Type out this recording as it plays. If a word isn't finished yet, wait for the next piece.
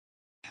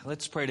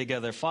Let's pray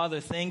together. Father,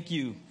 thank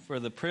you for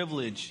the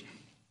privilege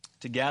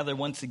to gather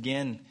once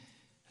again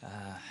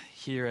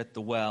here at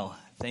the well.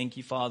 Thank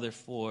you, Father,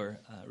 for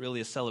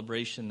really a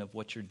celebration of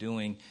what you're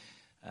doing,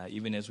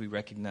 even as we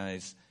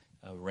recognize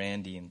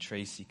Randy and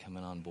Tracy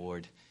coming on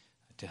board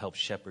to help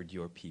shepherd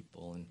your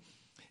people.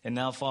 And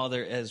now,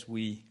 Father, as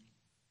we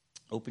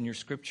open your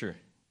scripture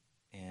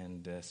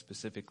and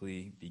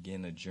specifically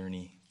begin a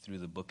journey through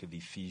the book of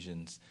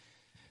Ephesians,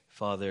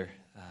 Father,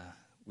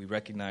 we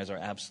recognize our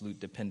absolute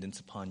dependence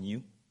upon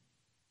you.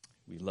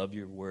 We love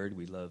your word.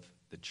 We love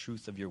the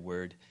truth of your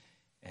word.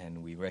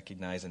 And we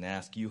recognize and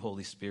ask you,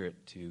 Holy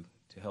Spirit, to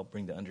help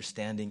bring the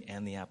understanding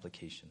and the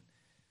application.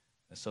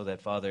 So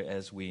that, Father,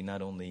 as we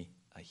not only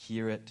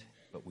hear it,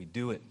 but we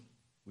do it,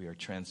 we are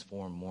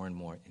transformed more and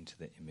more into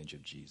the image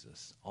of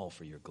Jesus, all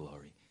for your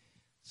glory.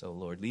 So,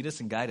 Lord, lead us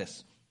and guide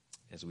us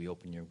as we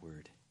open your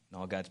word.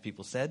 And all God's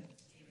people said?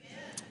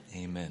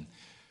 Amen. Amen.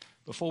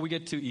 Before we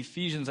get to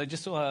Ephesians, I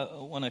just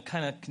want to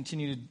kind of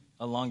continue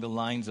along the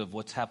lines of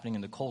what's happening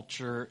in the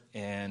culture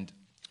and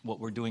what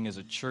we're doing as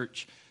a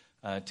church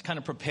to kind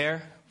of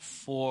prepare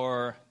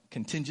for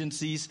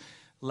contingencies.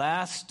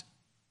 Last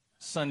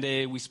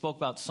Sunday, we spoke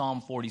about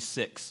Psalm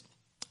 46.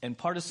 And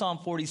part of Psalm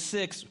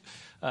 46,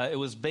 it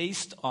was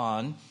based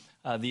on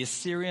the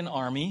Assyrian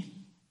army,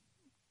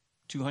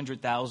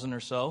 200,000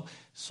 or so,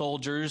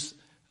 soldiers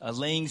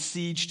laying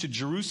siege to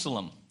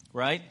Jerusalem,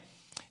 right?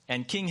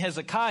 And King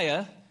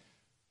Hezekiah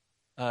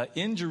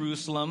in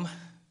Jerusalem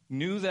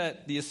knew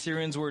that the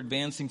Assyrians were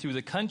advancing through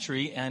the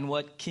country, and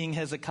what King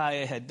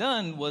Hezekiah had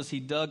done was he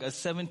dug a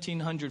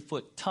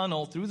 1,700-foot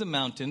tunnel through the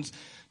mountains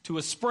to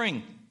a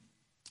spring.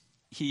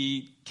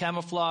 He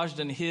camouflaged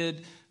and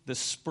hid the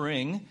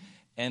spring,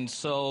 and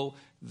so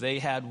they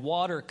had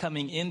water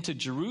coming into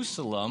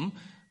Jerusalem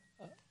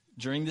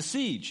during the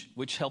siege,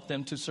 which helped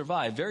them to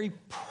survive. Very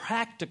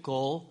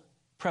practical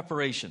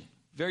preparation.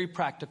 Very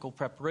practical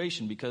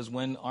preparation, because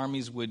when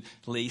armies would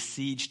lay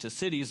siege to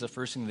cities, the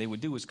first thing they would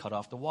do was cut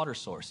off the water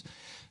source.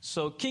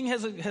 So King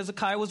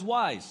Hezekiah was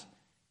wise.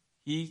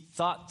 He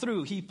thought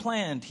through, he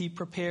planned, he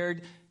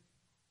prepared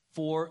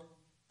for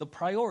the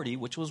priority,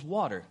 which was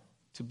water,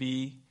 to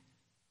be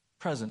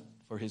present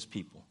for his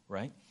people,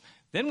 right?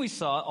 Then we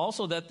saw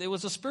also that there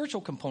was a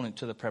spiritual component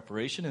to the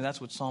preparation, and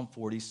that's what Psalm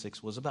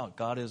 46 was about.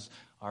 God is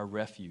our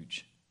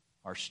refuge,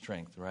 our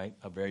strength, right?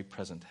 A very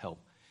present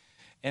help.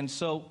 And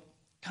so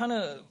kind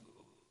of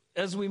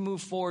as we move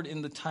forward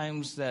in the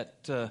times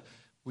that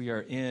we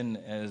are in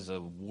as a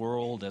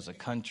world, as a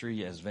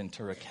country, as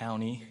Ventura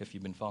County, if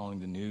you've been following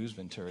the news,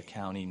 Ventura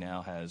County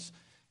now has,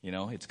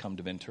 it's come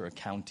to Ventura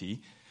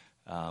County,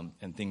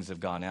 and things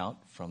have gone out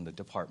from the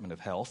Department of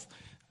Health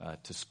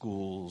to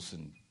schools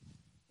and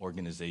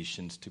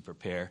organizations to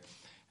prepare.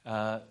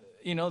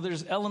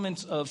 There's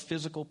elements of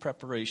physical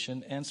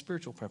preparation and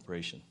spiritual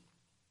preparation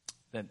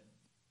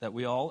that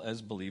we all,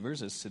 as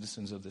believers, as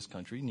citizens of this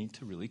country, need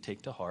to really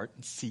take to heart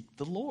and seek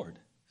the Lord.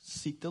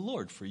 Seek the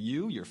Lord for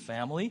you, your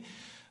family,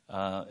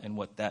 and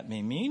what that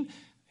may mean.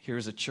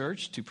 Here's a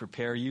church to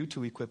prepare you,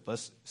 to equip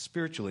us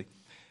spiritually.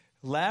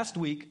 Last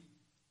week,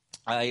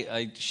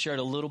 I shared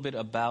a little bit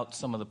about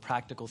some of the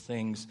practical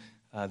things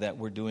that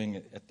we're doing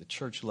at the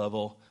church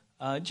level,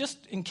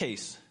 just in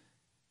case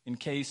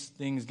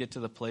things get to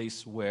the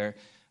place where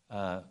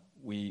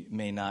we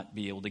may not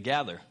be able to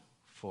gather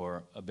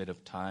for a bit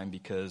of time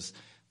because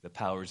the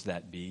powers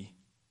that be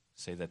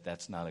say that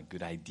that's not a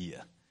good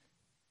idea,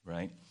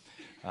 right?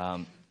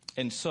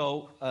 And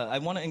so I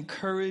want to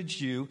encourage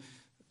you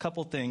a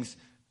couple things.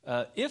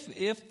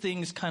 If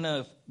things kind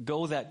of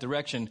go that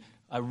direction,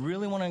 I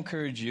really want to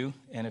encourage you,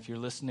 and if you're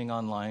listening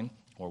online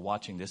or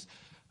watching this,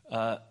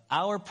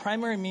 our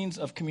primary means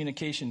of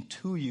communication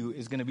to you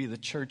is going to be the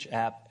church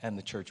app and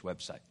the church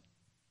website.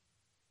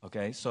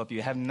 Okay, so if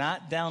you have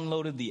not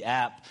downloaded the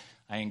app,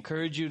 I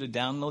encourage you to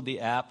download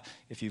the app.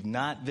 If you've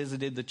not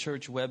visited the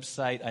church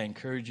website, I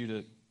encourage you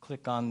to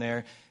click on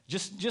there.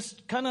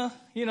 Just kind of,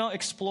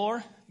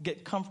 explore,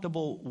 get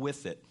comfortable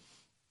with it.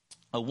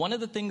 One of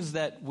the things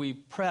that we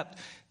prepped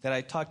that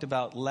I talked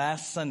about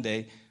last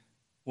Sunday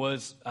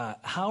was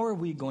how are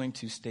we going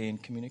to stay in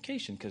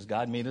communication? Because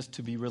God made us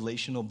to be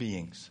relational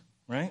beings,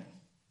 right?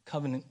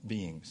 Covenant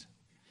beings.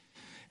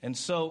 And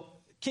so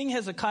King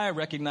Hezekiah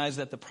recognized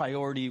that the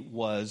priority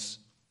was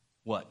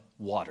what?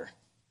 Water,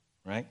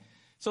 right?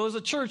 So as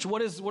a church,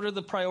 what are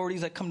the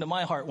priorities that come to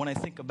my heart when I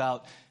think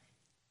about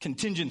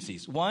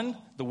contingencies? One,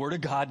 the Word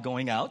of God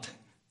going out.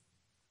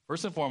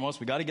 First and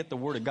foremost, we got to get the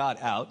Word of God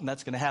out, and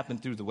that's going to happen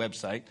through the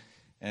website,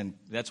 and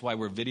that's why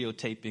we're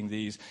videotaping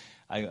these.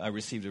 I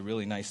received a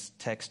really nice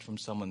text from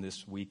someone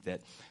this week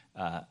that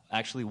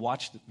actually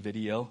watched the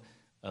video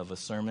of a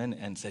sermon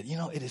and said,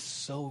 it is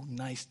so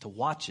nice to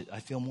watch it. I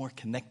feel more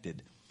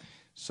connected.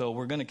 So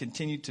we're going to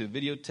continue to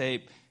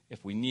videotape.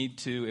 If we need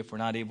to, if we're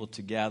not able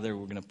to gather,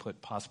 we're going to put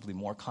possibly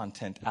more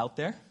content out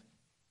there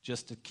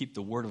just to keep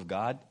the Word of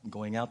God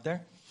going out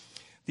there.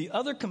 The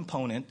other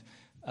component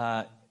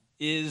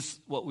is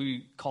what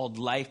we called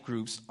life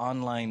groups,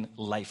 online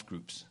life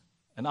groups.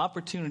 An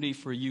opportunity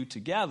for you to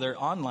gather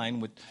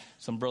online with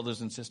some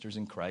brothers and sisters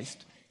in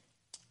Christ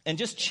and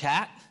just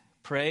chat,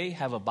 pray,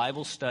 have a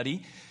Bible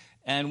study.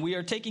 And we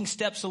are taking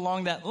steps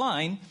along that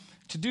line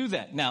to do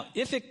that. Now,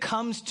 if it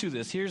comes to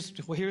this, here's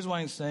why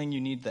I'm saying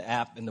you need the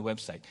app and the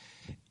website.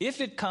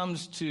 If it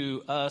comes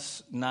to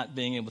us not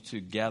being able to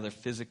gather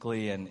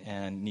physically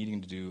and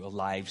needing to do a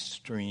live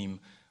stream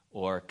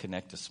or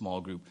connect a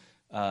small group,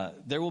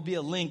 there will be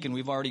a link, and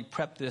we've already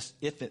prepped this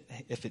if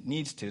it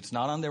needs to. It's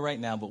not on there right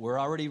now, but we're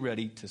already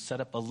ready to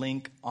set up a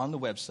link on the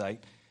website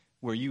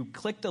where you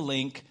click the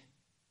link.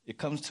 It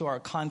comes to our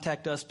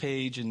Contact Us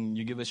page, and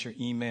you give us your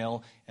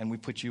email, and we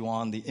put you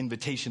on the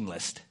invitation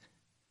list.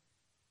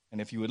 And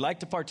if you would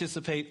like to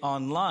participate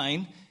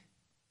online,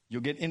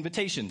 you'll get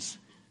invitations.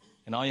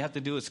 And all you have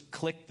to do is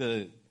click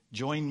the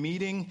Join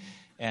Meeting,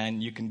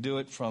 and you can do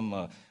it from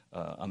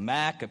a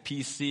Mac, a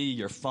PC,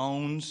 your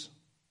phones.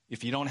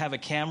 If you don't have a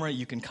camera,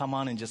 you can come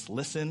on and just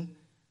listen,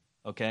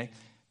 okay?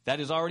 That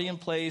is already in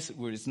place.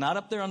 It's not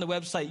up there on the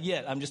website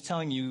yet. I'm just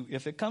telling you,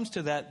 if it comes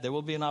to that, there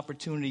will be an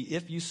opportunity,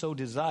 if you so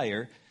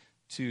desire,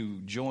 to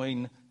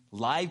join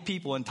live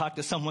people and talk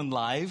to someone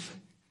live.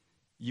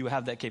 You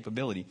have that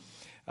capability.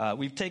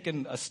 We've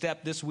taken a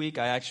step this week.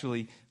 I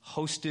actually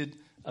hosted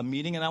a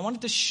meeting, and I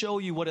wanted to show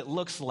you what it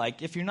looks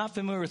like. If you're not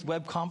familiar with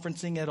web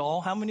conferencing at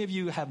all, how many of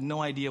you have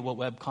no idea what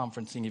web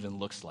conferencing even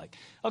looks like?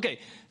 Okay,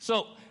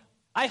 so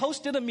I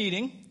hosted a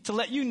meeting to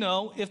let you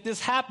know if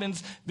this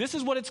happens, this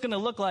is what it's going to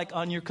look like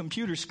on your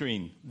computer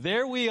screen.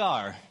 There we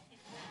are.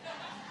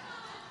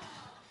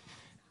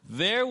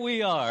 There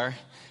we are.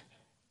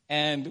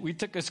 And we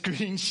took a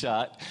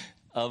screenshot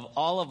of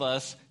all of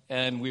us,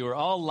 and we were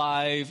all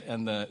live,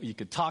 and you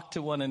could talk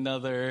to one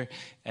another,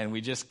 and we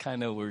just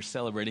kind of were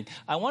celebrating.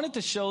 I wanted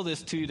to show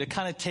this to you to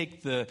kind of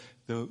take the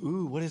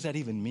ooh, what does that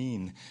even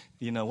mean?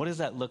 You know, what does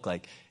that look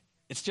like?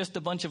 It's just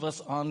a bunch of us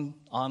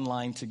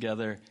online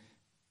together,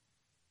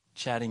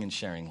 chatting and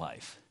sharing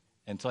life.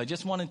 And so I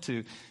just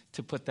wanted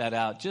to put that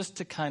out, just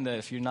to kind of,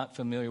 if you're not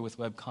familiar with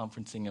web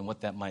conferencing and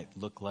what that might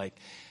look like,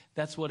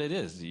 that's what it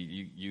is.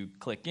 You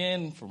click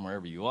in from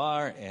wherever you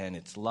are, and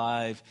it's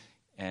live,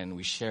 and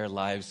we share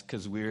lives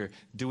because we're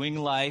doing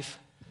life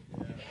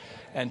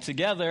and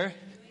together.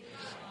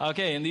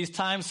 Okay, in these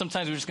times,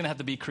 sometimes we're just going to have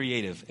to be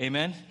creative.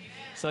 Amen?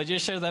 So I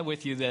just share that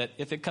with you, that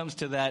if it comes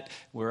to that,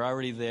 we're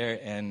already there,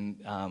 and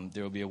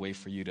there will be a way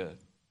for you to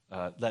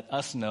let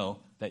us know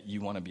that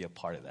you want to be a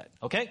part of that.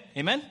 Okay?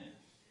 Amen?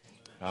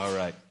 All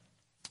right.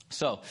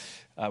 So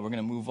we're going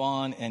to move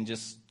on, and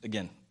just,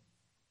 again,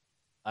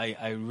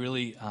 I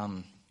really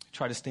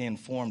try to stay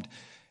informed.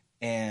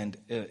 And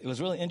it was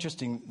really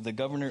interesting. The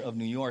governor of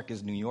New York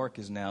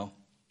is now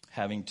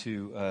having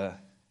to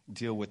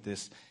deal with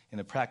this in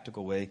a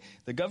practical way.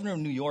 The governor of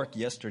New York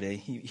yesterday,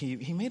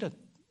 he made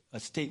a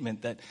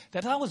statement that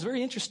I thought was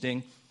very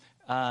interesting,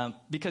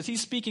 because he's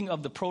speaking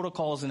of the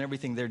protocols and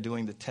everything they're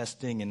doing, the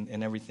testing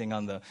and everything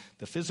on the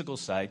physical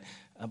side.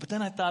 But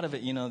then I thought of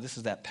it, this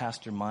is that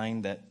pastor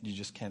mind that you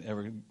just can't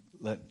ever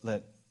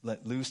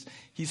let loose.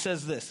 He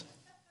says this.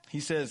 He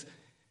says,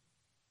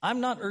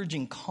 I'm not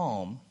urging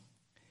calm.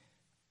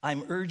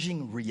 I'm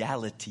urging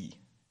reality.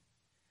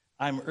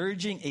 I'm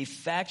urging a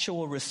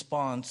factual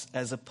response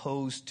as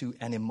opposed to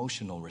an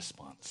emotional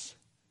response.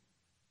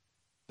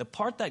 The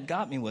part that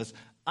got me was,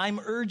 I'm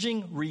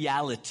urging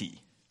reality.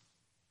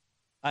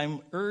 I'm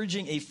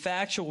urging a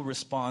factual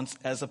response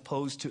as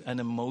opposed to an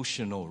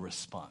emotional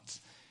response,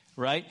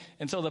 right?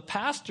 And so the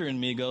pastor in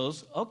me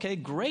goes, okay,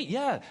 great,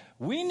 yeah.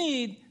 We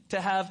need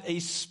to have a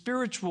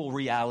spiritual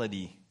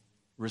reality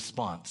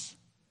response.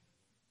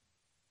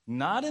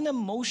 Not an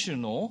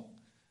emotional,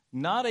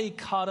 not a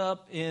caught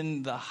up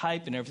in the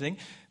hype and everything,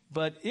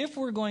 but if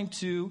we're going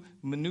to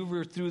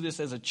maneuver through this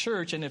as a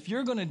church, and if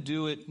you're going to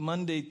do it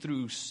Monday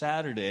through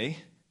Saturday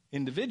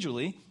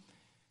individually,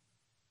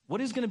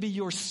 what is going to be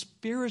your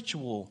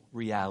spiritual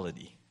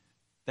reality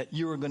that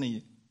you are going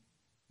to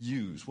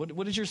use?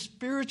 What is your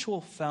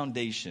spiritual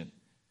foundation?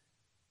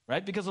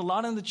 Right? Because a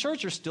lot in the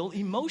church are still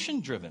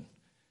emotion-driven.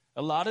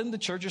 A lot in the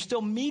church are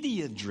still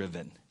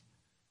media-driven.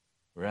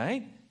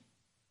 Right?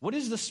 What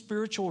is the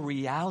spiritual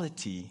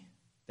reality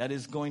that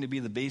is going to be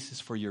the basis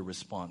for your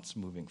response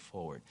moving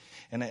forward?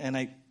 And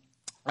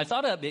I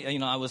thought of,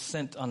 I was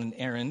sent on an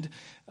errand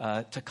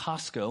to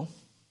Costco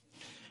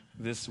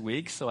this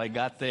week. So I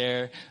got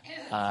there,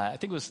 I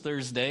think it was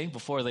Thursday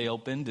before they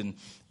opened. And,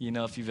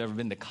 if you've ever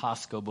been to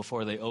Costco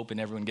before they open,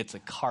 everyone gets a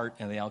cart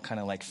and they all kind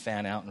of like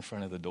fan out in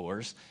front of the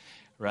doors,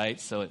 right?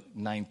 So at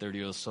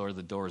 9:30 or so,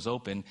 the doors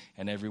open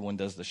and everyone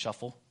does the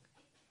shuffle.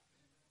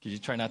 You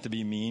try not to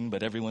be mean,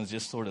 but everyone's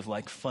just sort of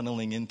like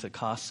funneling into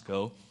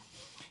Costco.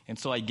 And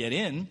so I get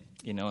in,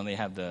 and they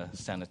have the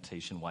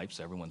sanitation wipes.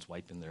 Everyone's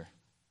wiping their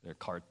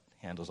cart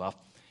handles off.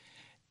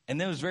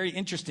 And then it was very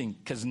interesting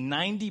because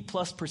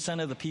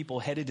 90+% of the people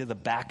headed to the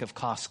back of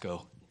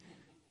Costco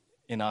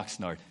in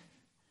Oxnard.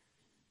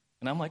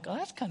 And I'm like, oh,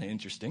 that's kind of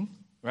interesting,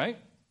 right?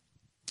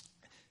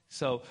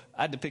 So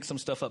I had to pick some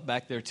stuff up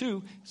back there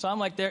too. So I'm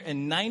like there,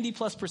 and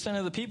 90+%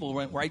 of the people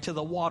went right to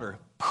the water.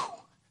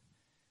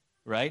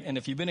 Right? And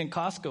if you've been in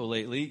Costco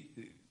lately,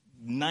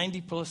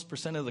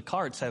 90+% of the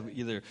carts have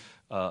either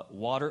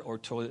water or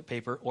toilet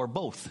paper or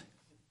both.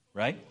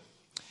 right?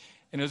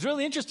 And it was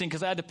really interesting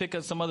because I had to pick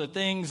up some other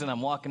things, and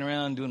I'm walking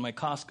around doing my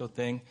Costco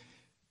thing.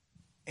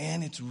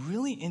 And it's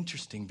really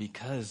interesting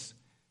because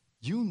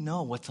you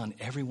know what's on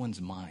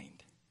everyone's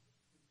mind.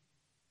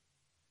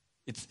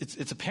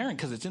 It's apparent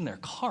because it's in their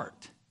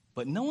cart,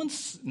 but no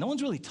one's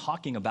really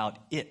talking about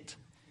it,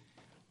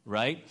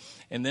 right?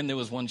 And then there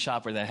was one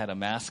shopper that had a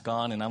mask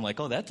on, and I'm like,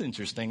 oh, that's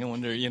interesting. I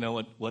wonder,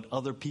 what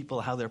other people,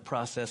 how they're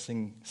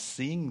processing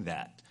seeing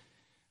that,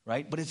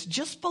 right? But it's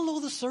just below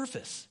the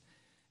surface.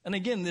 And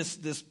again,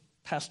 this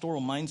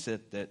pastoral mindset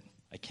that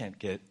I can't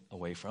get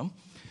away from.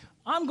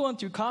 I'm going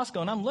through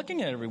Costco, and I'm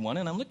looking at everyone,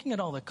 and I'm looking at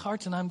all the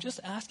carts, and I'm just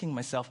asking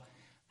myself,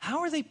 how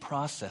are they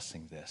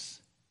processing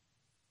this?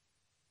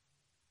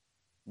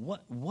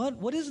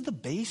 What is the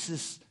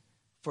basis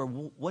for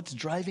what's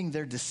driving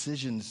their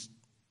decisions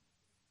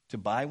to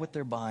buy what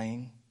they're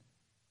buying,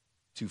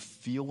 to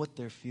feel what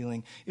they're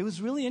feeling? It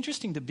was really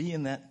interesting to be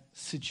in that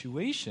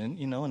situation,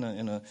 in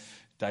a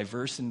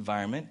diverse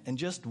environment, and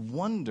just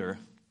wonder,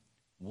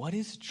 what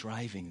is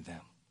driving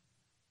them?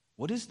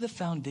 What is the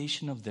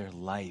foundation of their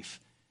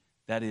life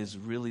that is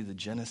really the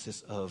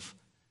genesis of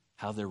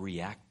how they're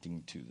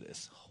reacting to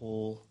this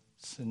whole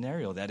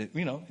scenario?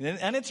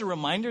 And it's a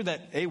reminder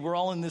that, hey, we're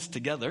all in this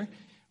together,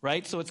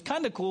 right? So it's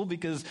kind of cool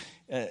because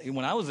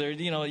when I was there,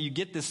 you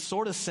get this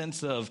sort of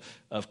sense of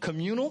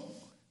communal,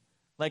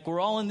 like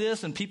we're all in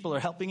this and people are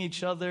helping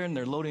each other and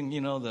they're loading,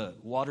 the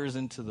waters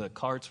into the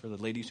carts for the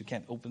ladies who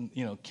can't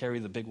carry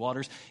the big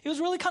waters. It was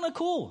really kind of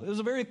cool. It was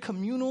a very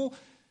communal,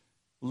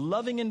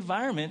 loving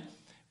environment.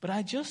 But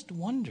I just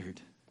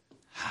wondered,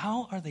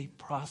 how are they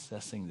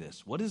processing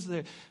this? What is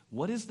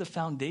the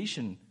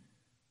foundation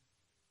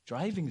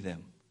driving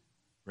them,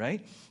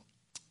 right?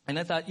 And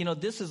I thought,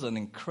 this is an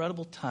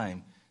incredible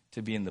time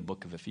to be in the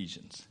book of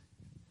Ephesians,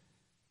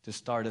 to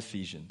start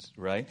Ephesians,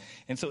 right?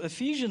 And so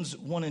Ephesians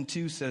 1 and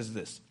 2 says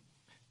this: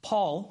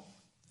 Paul,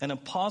 an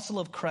apostle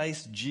of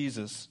Christ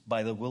Jesus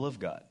by the will of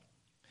God,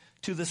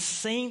 to the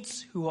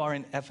saints who are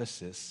in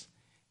Ephesus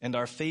and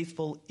are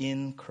faithful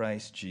in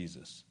Christ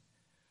Jesus,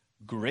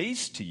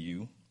 grace to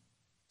you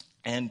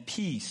and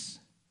peace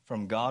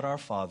from God our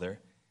Father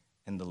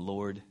and the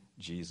Lord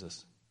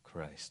Jesus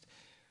Christ.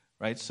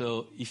 Right?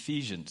 So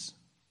Ephesians,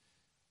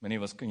 many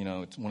of us,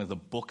 it's one of the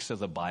books of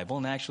the Bible,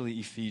 and actually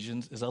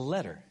Ephesians is a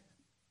letter.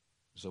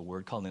 There's a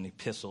word called an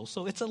epistle,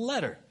 so it's a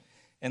letter.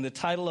 And the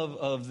title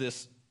of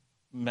this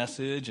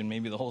message, and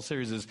maybe the whole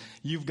series, is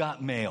You've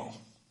Got Mail.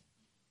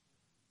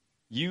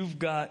 You've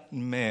got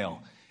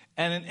mail.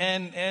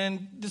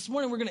 And this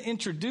morning we're going to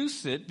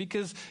introduce it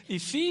because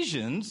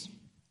Ephesians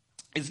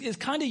is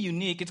kind of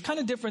unique. It's kind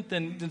of different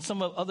than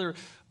some of other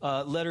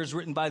letters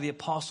written by the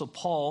Apostle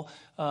Paul.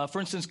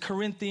 For instance,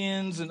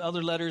 Corinthians and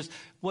other letters.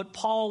 What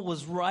Paul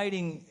was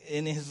writing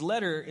in his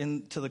letter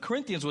to the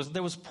Corinthians was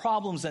there was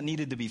problems that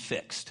needed to be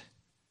fixed.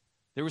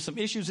 There were some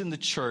issues in the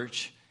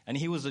church, and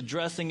he was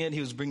addressing it. He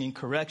was bringing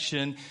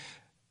correction.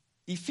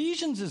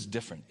 Ephesians is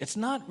different. It's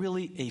not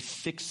really a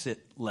fix-it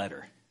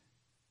letter.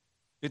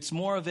 It's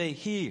more of a,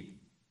 here,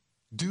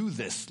 do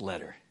this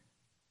letter.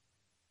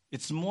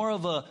 It's more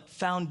of a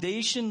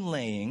foundation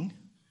laying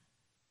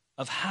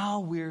of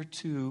how we're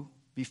to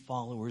be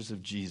followers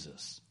of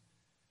Jesus.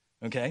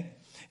 Okay?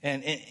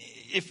 And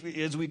if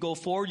as we go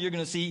forward, you're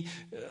going to see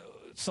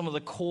some of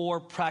the core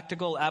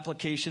practical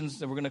applications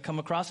that we're going to come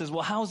across is,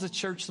 well, how is the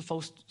church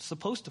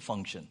supposed to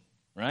function?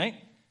 Right?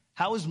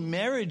 How is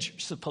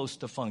marriage supposed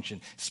to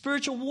function?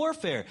 Spiritual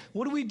warfare.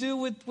 What do we do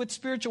with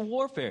spiritual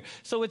warfare?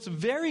 So it's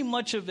very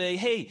much of a,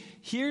 hey,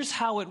 here's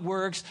how it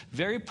works.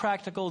 Very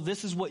practical.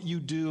 This is what you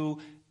do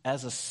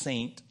as a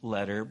saint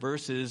letter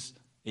versus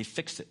a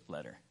fix-it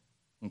letter.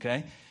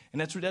 Okay?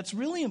 And that's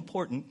really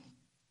important.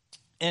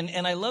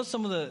 And I love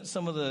some of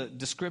the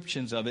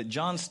descriptions of it.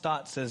 John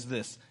Stott says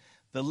this: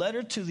 the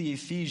letter to the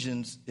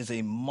Ephesians is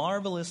a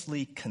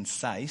marvelously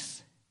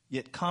concise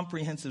yet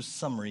comprehensive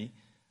summary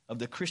of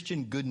the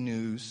Christian good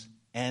news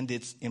and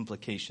its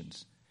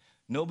implications.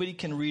 Nobody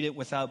can read it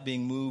without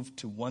being moved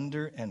to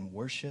wonder and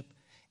worship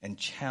and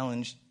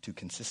challenged to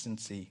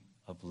consistency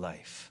of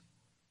life.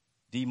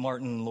 D.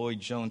 Martin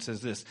Lloyd-Jones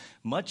says this: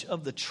 much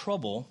of the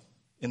trouble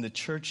in the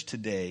church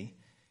today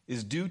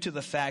is due to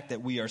the fact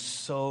that we are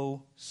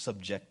so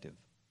subjective,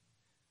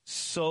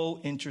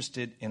 so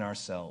interested in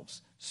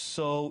ourselves,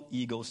 so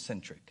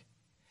egocentric.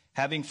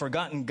 Having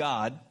forgotten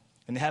God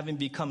and having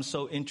become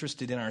so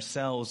interested in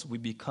ourselves, we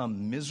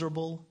become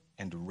miserable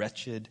and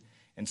wretched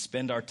and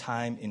spend our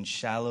time in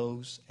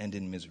shallows and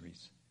in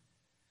miseries.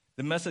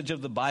 The message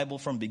of the Bible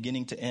from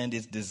beginning to end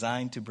is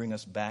designed to bring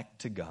us back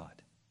to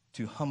God,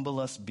 to humble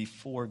us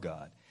before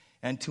God,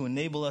 and to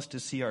enable us to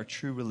see our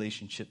true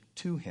relationship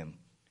to Him.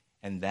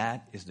 And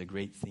that is the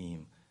great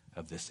theme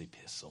of this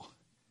epistle.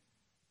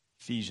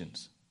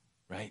 Ephesians,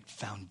 right?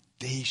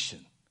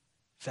 Foundation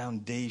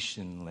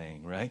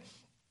laying, right?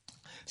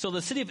 So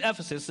the city of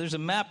Ephesus, there's a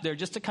map there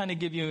just to kind of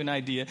give you an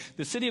idea.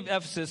 The city of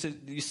Ephesus,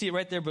 you see it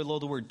right there below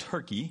the word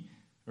Turkey,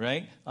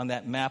 right, on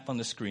that map on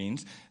the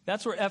screens.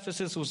 That's where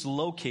Ephesus was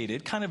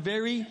located, kind of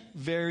very,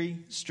 very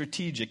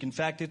strategic. In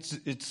fact,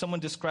 someone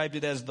described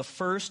it as the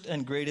first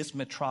and greatest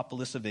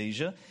metropolis of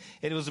Asia.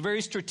 It was a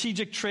very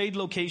strategic trade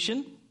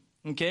location.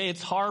 Okay,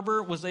 its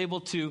harbor was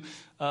able to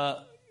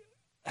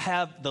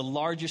have the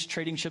largest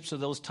trading ships of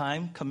those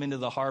time come into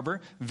the harbor.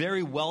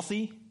 Very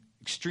wealthy,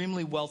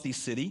 extremely wealthy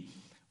city,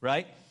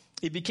 right?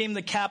 It became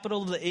the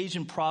capital of the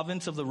Asian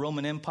province of the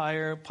Roman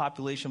Empire,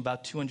 population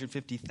about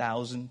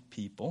 250,000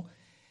 people.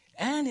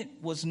 And it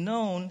was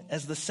known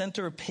as the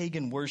center of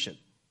pagan worship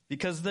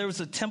because there was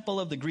a temple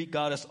of the Greek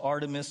goddess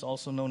Artemis,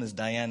 also known as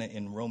Diana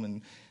in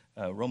Roman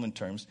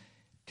terms,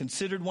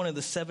 considered one of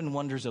the 7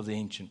 wonders of the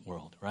ancient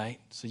world, right?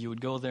 So you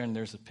would go there and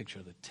there's a picture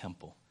of the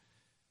temple,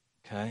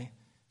 okay?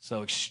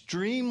 So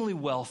extremely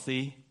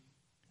wealthy,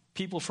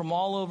 people from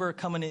all over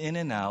coming in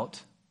and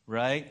out,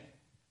 right?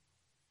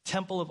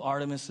 Temple of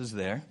Artemis is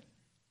there.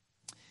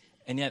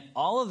 And yet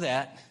all of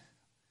that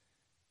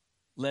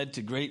led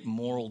to great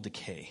moral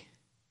decay,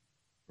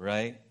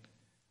 right?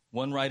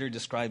 One writer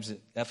describes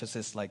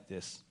Ephesus like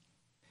this.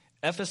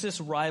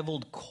 Ephesus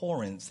rivaled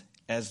Corinth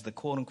as the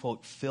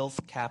quote-unquote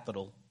filth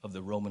capital of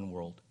the Roman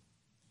world.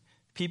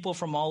 People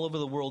from all over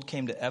the world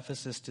came to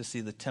Ephesus to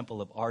see the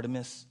temple of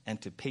Artemis and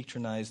to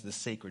patronize the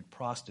sacred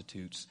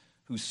prostitutes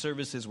whose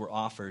services were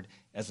offered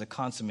as a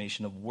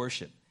consummation of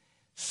worship.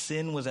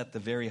 Sin was at the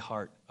very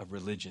heart of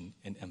religion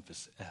in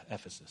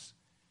Ephesus.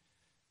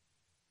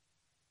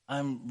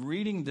 I'm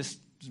reading this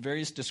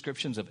various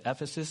descriptions of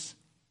Ephesus,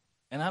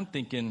 and I'm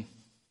thinking,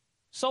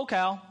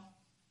 SoCal.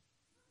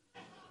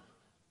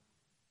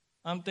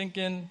 I'm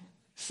thinking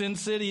Sin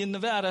City in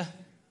Nevada,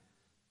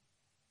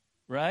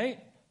 right?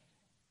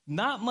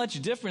 Not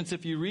much difference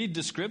if you read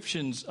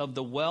descriptions of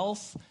the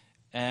wealth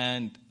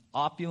and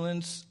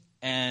opulence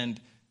and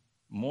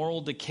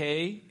moral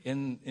decay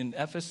in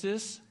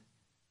Ephesus.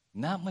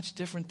 Not much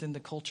different than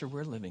the culture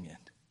we're living in.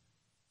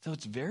 So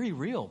it's very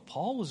real.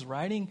 Paul was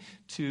writing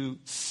to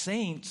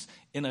saints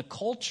in a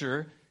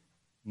culture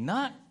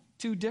not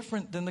too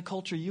different than the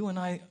culture you and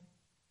I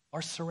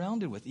are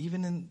surrounded with,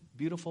 even in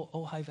beautiful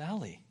Ojai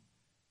Valley,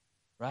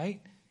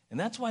 right? And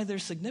that's why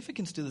there's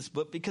significance to this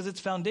book, because it's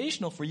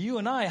foundational for you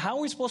and I. How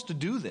are we supposed to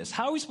do this?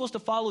 How are we supposed to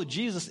follow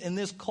Jesus in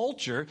this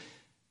culture?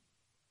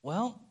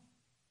 Well,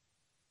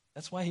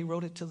 that's why he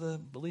wrote it to the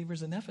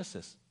believers in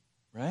Ephesus,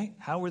 right?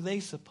 How were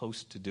they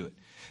supposed to do it?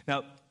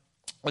 Now,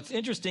 what's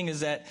interesting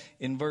is that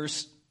in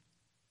verse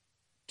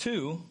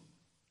 2,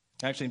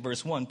 actually in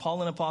verse 1,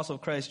 Paul, an apostle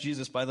of Christ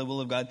Jesus by the will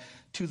of God,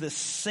 to the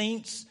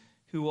saints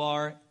who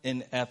are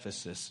in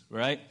Ephesus,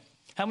 right?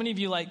 How many of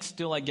you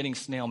still like getting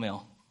snail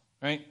mail,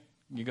 right?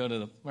 You go to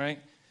the, right?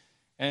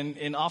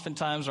 And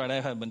oftentimes, right, I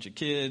have a bunch of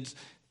kids,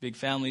 big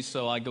families,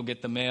 so I go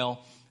get the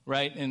mail,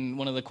 right? And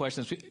one of the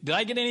questions, did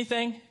I get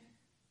anything?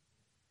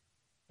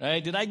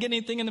 Right? Did I get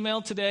anything in the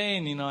mail today?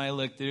 And, I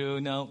look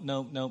through,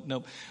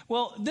 no.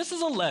 Well, this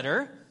is a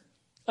letter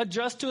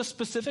addressed to a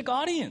specific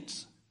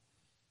audience,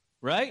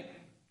 right?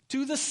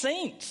 To the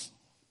saints.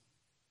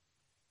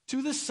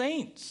 To the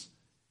saints.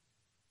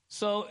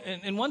 So,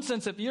 in one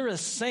sense, if you're a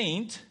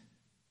saint,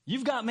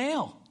 you've got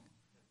mail.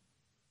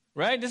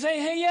 Right? To say,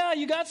 hey, yeah,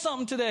 you got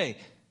something today.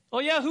 Oh,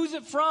 yeah, who's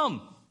it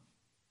from?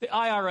 The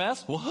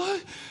IRS.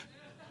 What?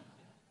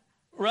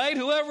 Right?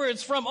 Whoever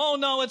it's from. Oh,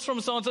 no, it's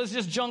from so-and-so. It's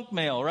just junk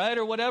mail, right?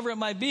 Or whatever it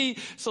might be.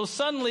 So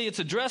suddenly it's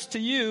addressed to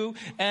you,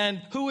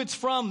 and who it's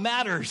from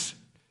matters.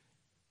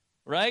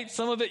 Right?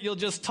 Some of it you'll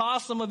just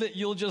toss. Some of it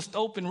you'll just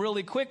open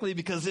really quickly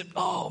because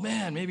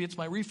maybe it's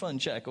my refund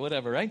check or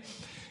whatever, right?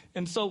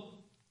 And so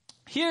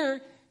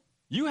here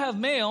you have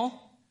mail,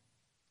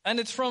 and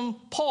it's from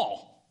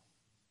Paul.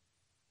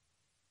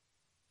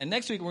 And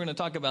next week, we're going to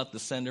talk about the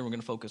sender. We're going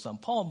to focus on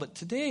Paul. But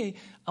today,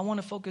 I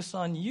want to focus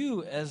on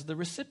you as the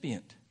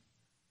recipient.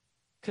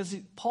 Because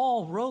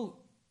Paul wrote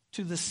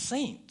to the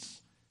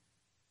saints.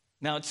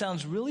 Now, it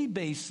sounds really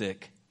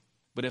basic,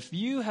 but if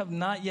you have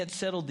not yet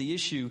settled the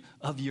issue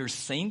of your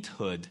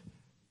sainthood,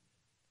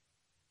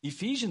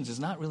 Ephesians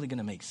is not really going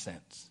to make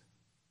sense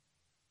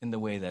in the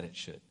way that it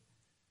should.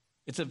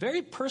 It's a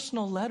very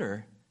personal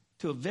letter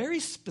to a very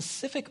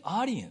specific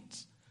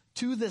audience,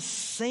 to the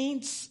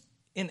saints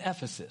in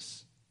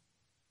Ephesus.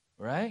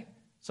 Right?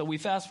 So we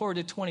fast forward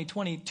to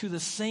 2020 to the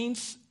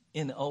saints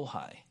in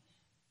Ojai.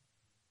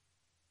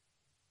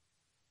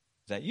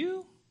 Is that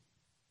you?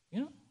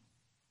 Is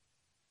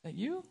that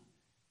you?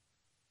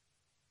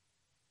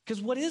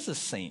 Because what is a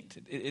saint?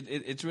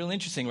 It's real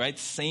interesting, right?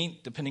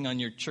 Saint, depending on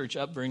your church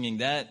upbringing,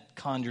 that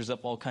conjures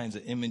up all kinds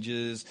of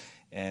images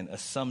and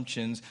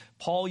assumptions.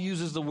 Paul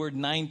uses the word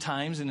 9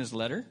 times in his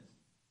letter.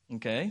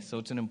 Okay, so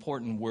it's an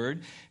important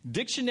word.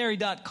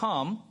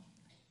 Dictionary.com,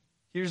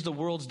 here's the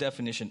world's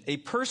definition: a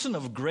person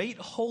of great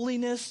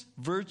holiness,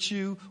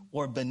 virtue,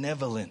 or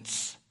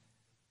benevolence.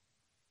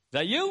 Is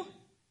that you?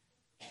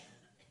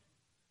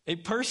 A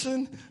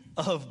person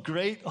of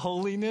great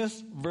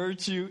holiness,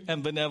 virtue,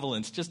 and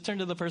benevolence. Just turn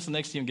to the person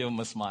next to you and give them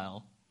a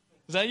smile.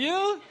 Is that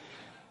you?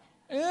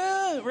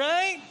 Yeah,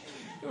 right?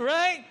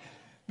 Right?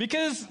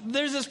 Because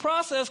there's this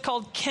process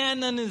called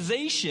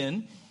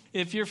canonization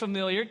if you're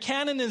familiar,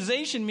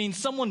 canonization means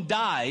someone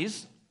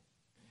dies,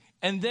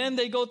 and then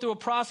they go through a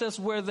process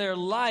where their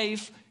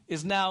life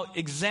is now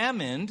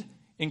examined,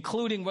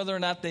 including whether or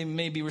not they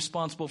may be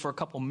responsible for a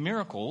couple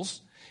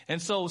miracles.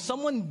 And so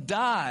someone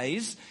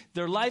dies,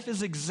 their life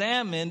is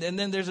examined, and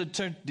then there's a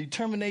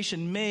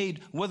determination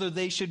made whether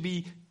they should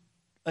be,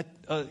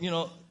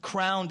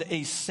 crowned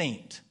a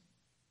saint.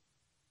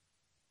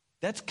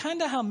 That's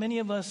kind of how many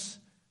of us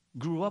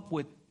grew up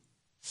with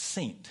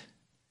saint.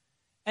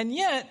 And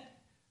yet,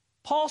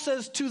 Paul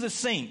says to the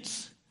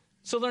saints,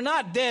 so they're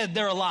not dead,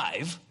 they're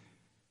alive.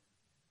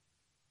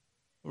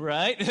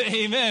 Right?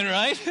 Amen,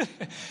 right?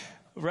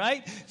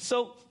 Right?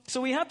 So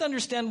we have to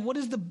understand, what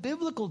is the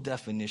biblical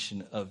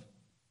definition of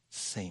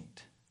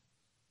saint?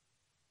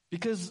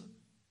 Because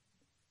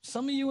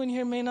some of you in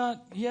here may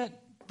not yet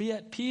be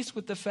at peace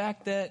with the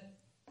fact that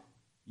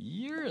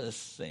you're a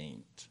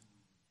saint.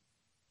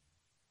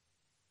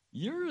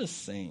 You're a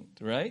saint,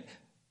 right?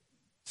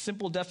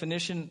 Simple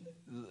definition,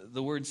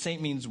 the word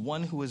saint means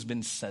one who has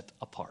been set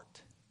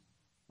apart.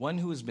 One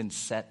who has been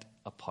set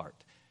apart.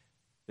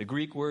 The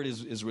Greek word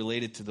is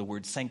related to the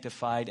word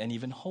sanctified and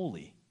even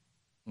holy.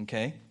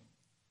 Okay?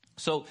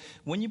 So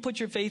when you put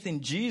your faith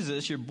in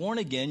Jesus, you're born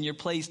again, you're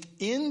placed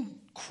in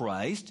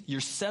Christ,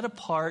 you're set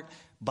apart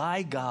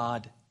by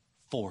God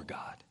for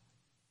God.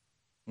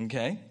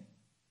 Okay?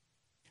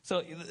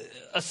 So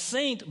a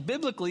saint,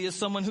 biblically, is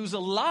someone who's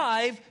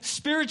alive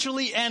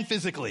spiritually and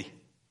physically.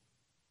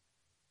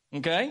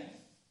 Okay?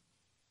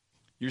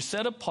 You're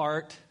set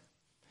apart.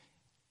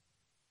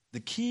 The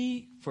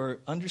key for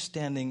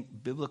understanding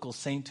biblical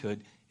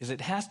sainthood is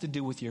it has to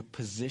do with your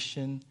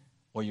position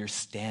or your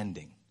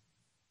standing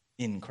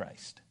in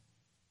Christ.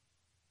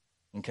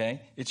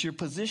 Okay? It's your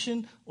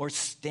position or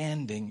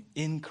standing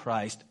in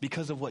Christ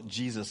because of what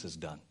Jesus has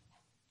done.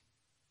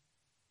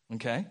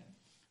 Okay?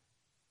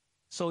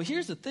 So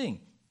here's the thing.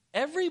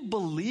 Every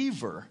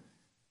believer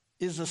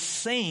is a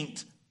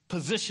saint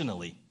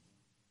positionally.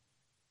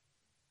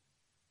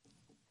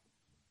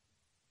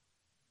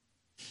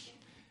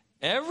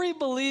 Every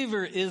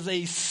believer is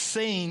a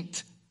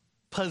saint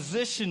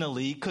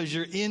positionally because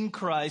you're in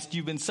Christ.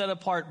 You've been set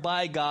apart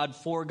by God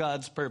for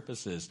God's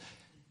purposes.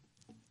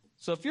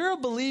 So if you're a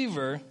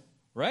believer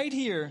right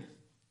here,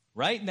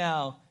 right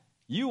now,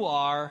 you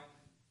are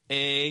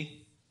a...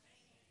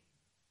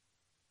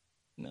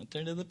 Now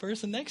turn to the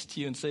person next to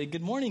you and say,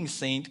 good morning,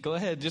 saint. Go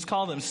ahead. Just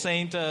call them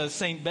Saint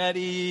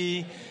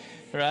Betty,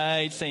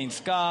 right? Saint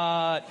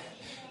Scott,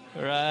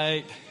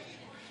 right?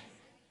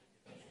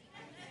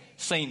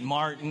 Saint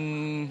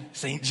Martin,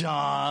 Saint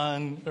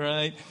John,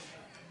 right?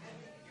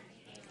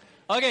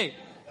 Okay.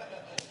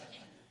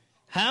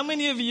 How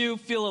many of you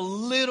feel a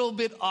little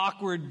bit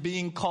awkward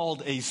being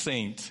called a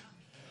saint?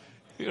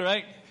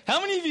 Right?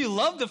 How many of you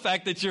love the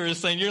fact that you're a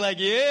saint? You're like,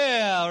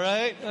 yeah,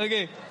 right?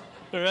 Okay.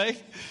 All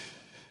right.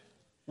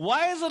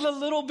 Why is it a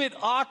little bit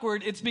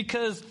awkward? It's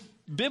because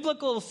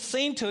biblical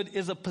sainthood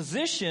is a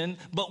position,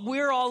 but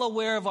we're all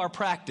aware of our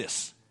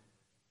practice.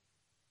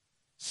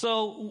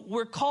 So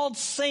we're called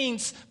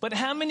saints, but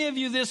how many of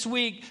you this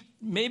week,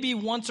 maybe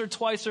once or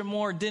twice or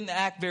more, didn't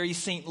act very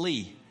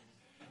saintly?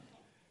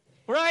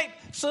 Right?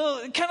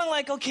 So kind of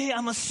like, okay,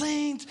 I'm a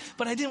saint,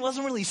 but I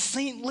wasn't really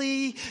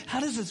saintly. How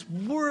does this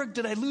work?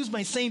 Did I lose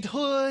my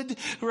sainthood?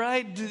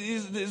 Right?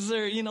 Is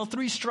there,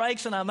 3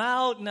 strikes and I'm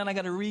out and then I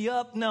got to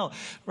re-up? No,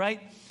 right?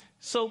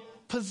 So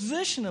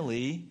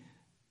positionally,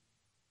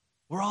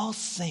 we're all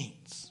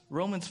saints.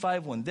 Romans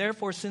 5:1.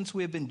 Therefore, since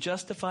we have been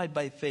justified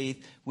by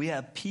faith, we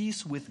have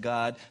peace with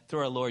God through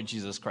our Lord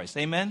Jesus Christ.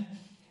 Amen?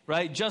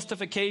 Right?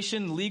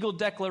 Justification, legal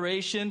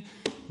declaration,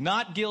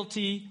 not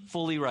guilty,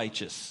 fully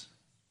righteous.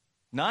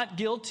 Not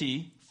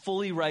guilty,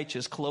 fully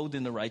righteous, clothed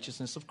in the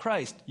righteousness of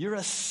Christ. You're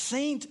a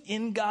saint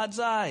in God's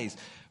eyes,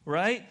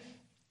 right?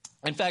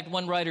 In fact,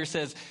 one writer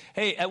says,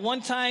 hey, at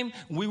one time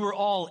we were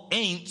all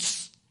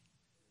ain'ts,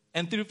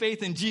 and through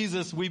faith in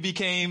Jesus we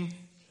became,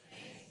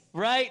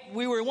 right?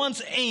 We were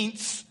once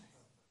ain'ts,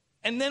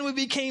 and then we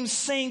became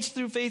saints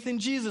through faith in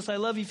Jesus. I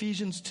love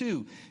Ephesians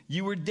 2.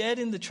 You were dead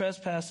in the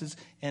trespasses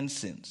and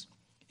sins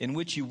in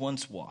which you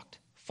once walked,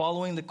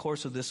 following the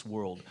course of this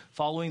world,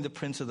 following the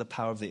prince of the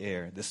power of the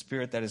air, the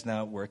spirit that is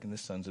now at work in the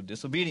sons of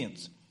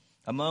disobedience,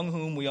 among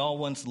whom we all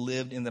once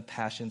lived in the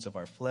passions of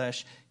our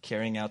flesh,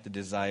 carrying out the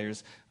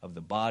desires of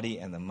the body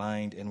and the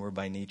mind, and were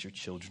by nature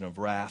children of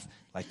wrath,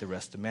 like the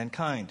rest of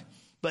mankind.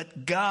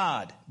 But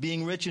God,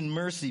 being rich in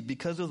mercy,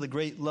 because of the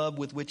great love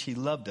with which he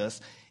loved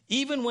us,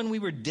 even when we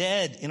were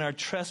dead in our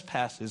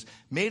trespasses,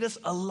 made us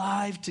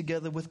alive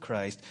together with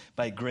Christ.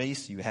 By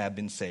grace you have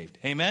been saved.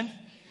 Amen?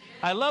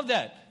 I love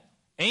that.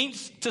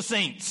 Ain'ts to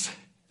saints.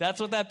 That's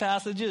what that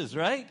passage is,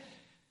 right?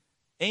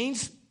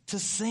 Ain'ts to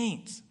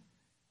saints.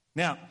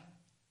 Now,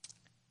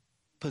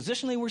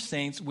 positionally we're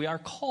saints. We are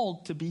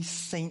called to be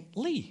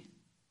saintly,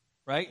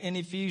 right? In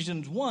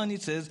Ephesians 1,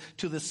 it says,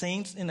 to the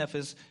saints in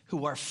Ephesus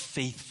who are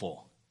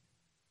faithful.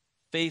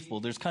 Faithful.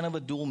 There's kind of a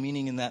dual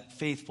meaning in that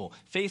faithful.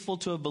 Faithful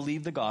to have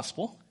believed the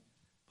gospel,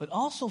 but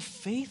also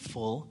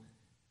faithful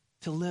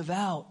to live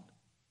out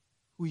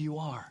who you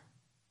are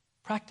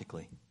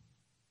practically.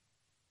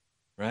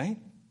 right?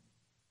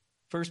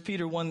 1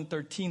 Peter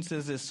 1:13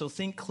 says this, so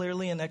think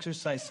clearly and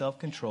exercise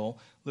self-control.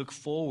 Look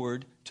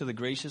forward to the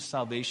gracious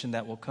salvation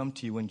that will come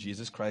to you when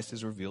Jesus Christ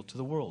is revealed to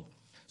the world.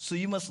 So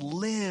you must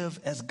live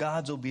as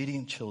God's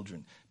obedient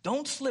children.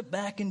 Don't slip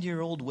back into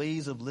your old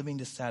ways of living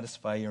to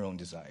satisfy your own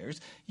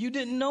desires. You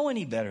didn't know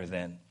any better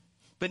then.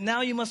 But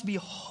now you must be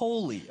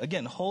holy.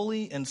 Again,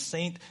 holy and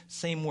saint,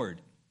 same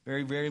word.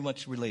 Very, very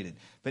much related.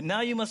 But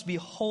now you must be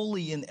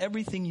holy in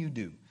everything you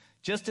do.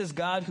 Just as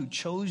God who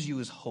chose you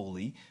is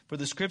holy, for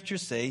the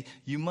scriptures say,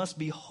 you must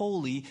be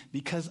holy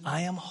because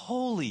I am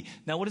holy.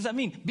 Now, what does that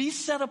mean? Be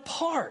set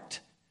apart.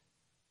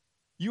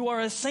 You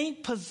are a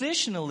saint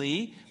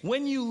positionally.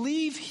 When you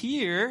leave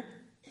here,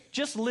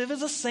 just live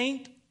as a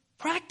saint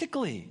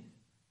practically.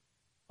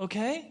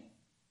 Okay?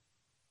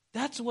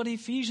 That's what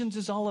Ephesians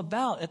is all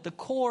about. At the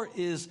core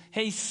is,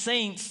 hey,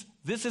 saints,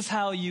 this is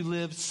how you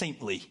live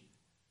saintly.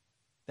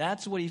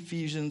 That's what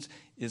Ephesians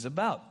is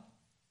about.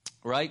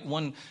 Right?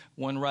 One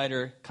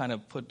writer kind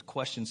of put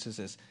questions to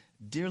this.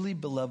 Dearly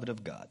beloved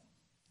of God,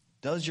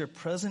 does your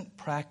present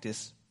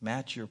practice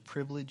match your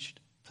privileged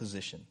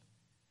position?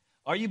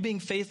 Are you being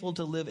faithful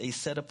to live a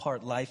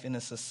set-apart life in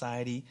a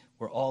society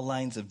where all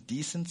lines of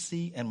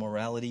decency and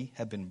morality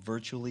have been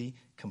virtually,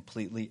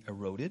 completely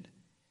eroded?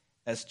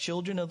 As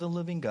children of the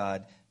living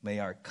God, may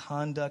our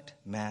conduct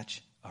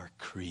match our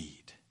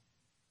creed.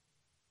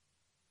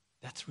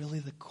 That's really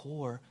the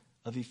core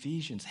of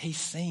Ephesians. Hey,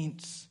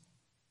 saints,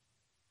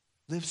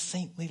 live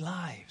saintly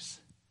lives.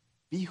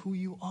 Be who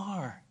you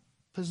are.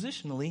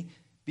 Positionally,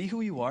 be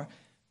who you are.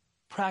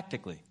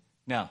 Practically.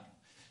 Now,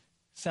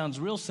 sounds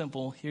real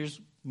simple. Here's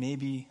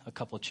maybe a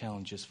couple of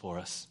challenges for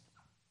us.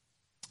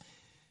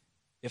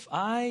 If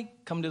I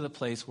come to the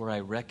place where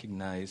I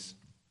recognize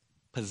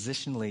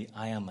positionally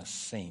I am a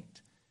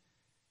saint,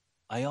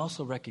 I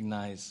also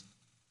recognize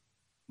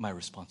my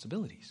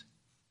responsibilities.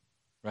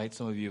 Right?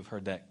 Some of you have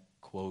heard that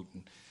quote,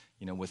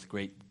 and, with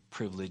great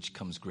privilege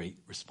comes great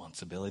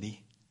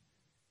responsibility.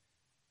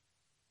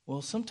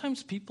 Well,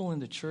 sometimes people in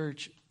the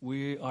church,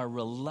 we are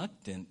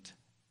reluctant.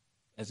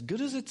 As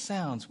good as it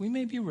sounds, we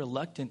may be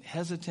reluctant,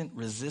 hesitant,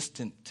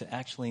 resistant to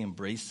actually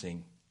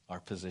embracing our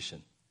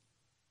position.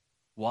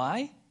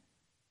 Why?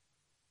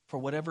 For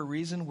whatever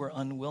reason, we're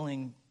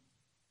unwilling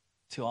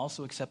to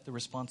also accept the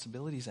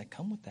responsibilities that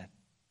come with that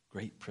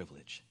great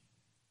privilege.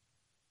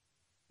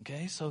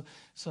 Okay, so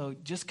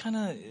just kind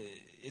of,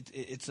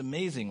 it's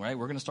amazing, right?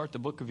 We're going to start the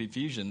book of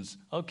Ephesians.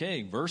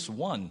 Okay, verse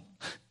 1.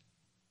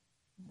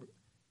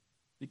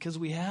 Because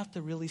we have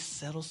to really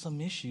settle some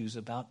issues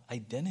about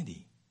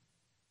identity,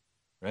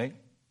 right?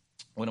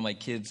 One of my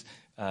kids,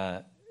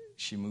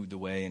 she moved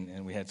away,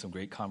 and we had some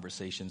great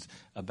conversations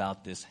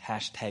about this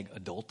hashtag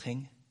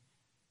adulting,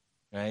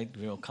 right?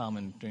 Real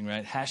common thing,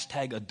 right?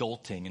 Hashtag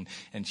adulting.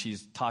 And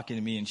she's talking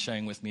to me and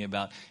sharing with me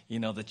about,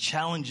 the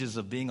challenges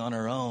of being on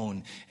her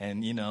own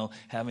and,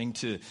 having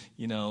to,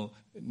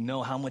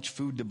 know how much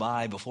food to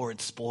buy before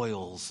it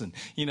spoils and,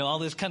 all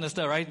this kind of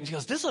stuff, right? And she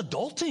goes, this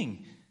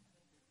adulting,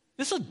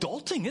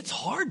 it's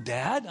hard,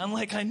 Dad. I'm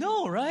like, I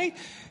know, right?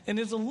 And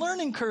there's a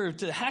learning curve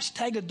to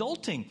hashtag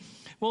adulting.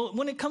 Well,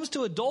 when it comes to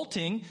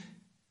adulting,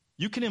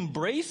 you can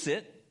embrace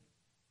it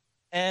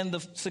and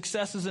the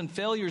successes and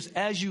failures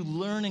as you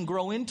learn and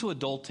grow into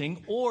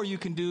adulting, or you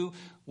can do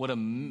what a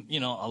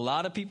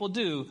lot of people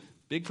do.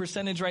 Big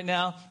percentage right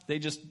now,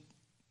 they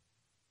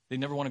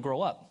never want to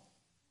grow up.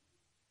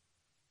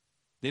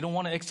 They don't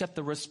want to accept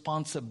the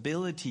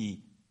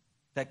responsibility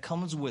that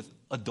comes with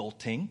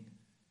adulting.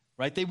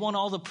 Right? They want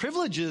all the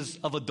privileges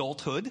of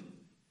adulthood.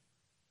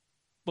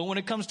 But when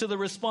it comes to the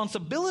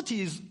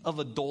responsibilities of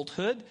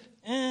adulthood,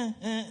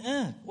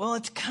 well,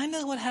 it's kind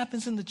of what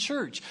happens in the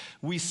church.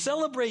 We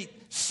celebrate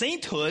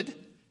sainthood.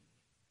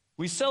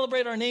 We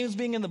celebrate our names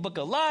being in the book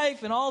of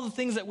life and all the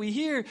things that we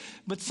hear.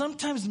 But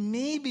sometimes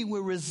maybe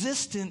we're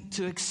resistant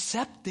to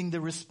accepting the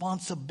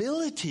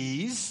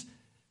responsibilities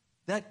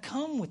that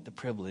come with the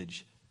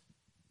privilege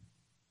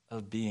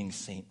of being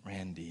Saint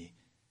Randy.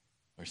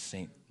 Or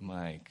St.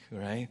 Mike,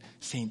 right?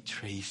 St.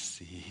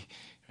 Tracy,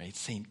 right?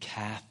 St.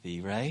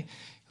 Kathy, right?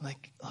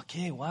 Like,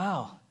 okay,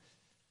 wow.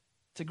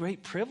 It's a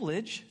great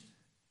privilege.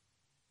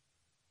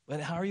 But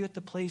how are you at the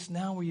place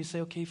now where you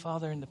say, okay,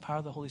 Father, in the power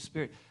of the Holy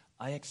Spirit,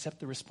 I accept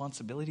the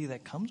responsibility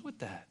that comes with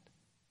that.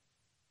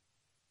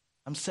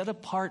 I'm set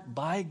apart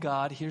by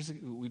God.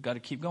 We've got to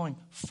keep going,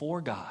 for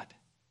God.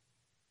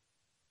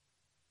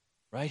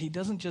 Right? He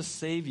doesn't just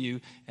save you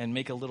and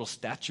make a little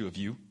statue of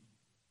you.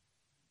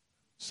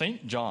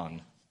 St.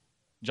 John.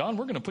 John,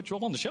 we're going to put you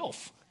up on the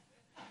shelf.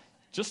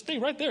 Just stay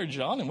right there,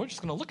 John, and we're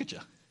just going to look at you.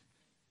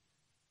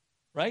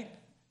 Right?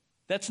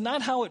 That's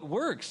not how it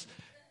works.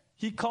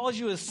 He calls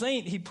you a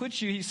saint.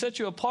 He sets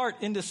you apart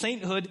into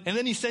sainthood, and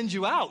then he sends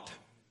you out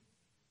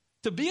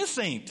to be a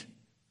saint.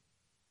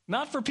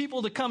 Not for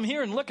people to come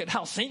here and look at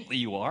how saintly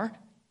you are.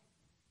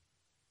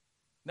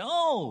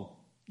 No,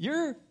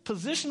 you're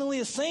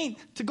positionally a saint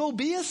to go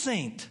be a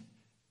saint.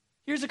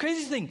 Here's the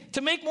crazy thing,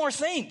 to make more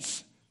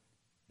saints.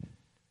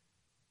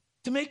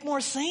 To make more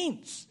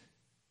saints,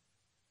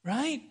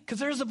 right? Because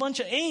there's a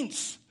bunch of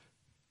ain'ts.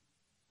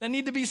 that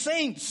need to be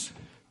saints.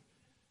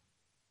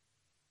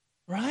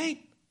 Right?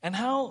 And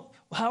how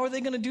are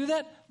they going to do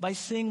that? By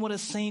seeing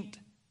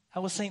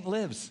how a saint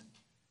lives.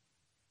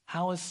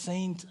 How a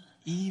saint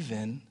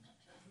even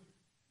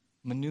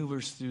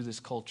maneuvers through this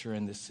culture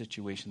and this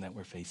situation that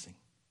we're facing.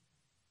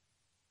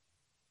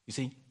 You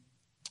see,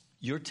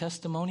 your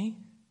testimony,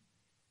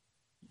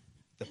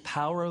 the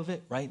power of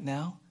it right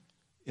now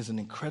is an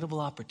incredible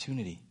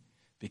opportunity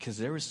because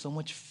there is so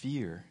much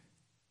fear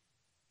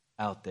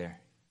out there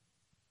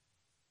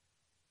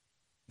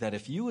that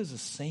if you as a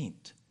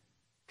saint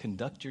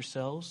conduct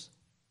yourselves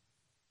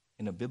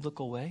in a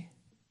biblical way,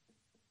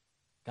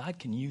 God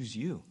can use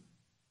you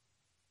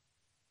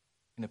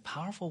in a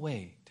powerful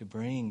way to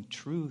bring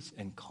truth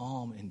and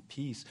calm and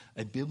peace,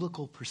 a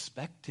biblical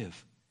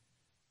perspective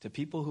to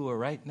people who are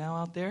right now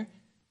out there.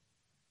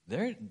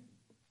 There's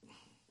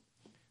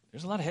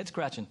a lot of head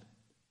scratching.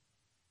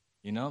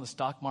 You know, the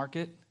stock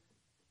market,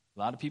 a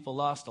lot of people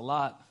lost a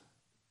lot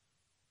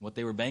what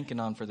they were banking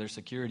on for their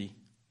security.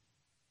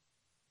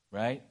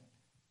 Right?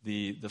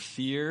 The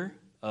fear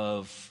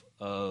of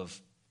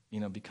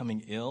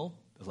becoming ill.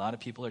 A lot of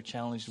people are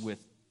challenged with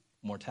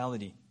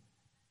mortality,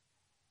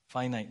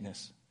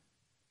 finiteness.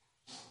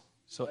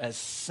 So as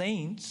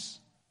saints,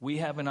 we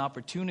have an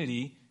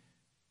opportunity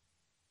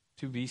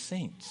to be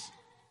saints.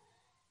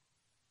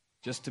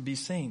 Just to be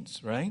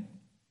saints, right?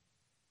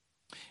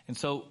 And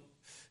so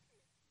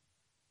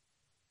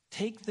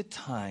take the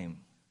time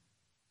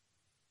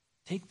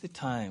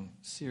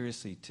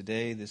seriously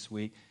today, this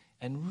week,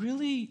 and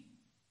really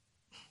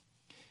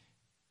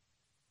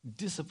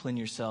discipline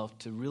yourself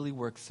to really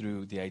work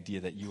through the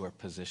idea that you are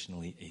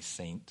positionally a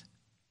saint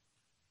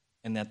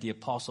and that the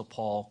Apostle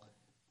Paul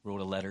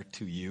wrote a letter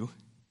to you.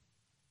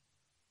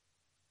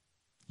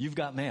 You've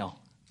got mail,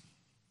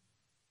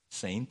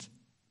 saint.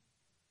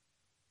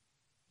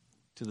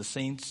 To the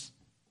saints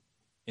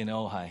in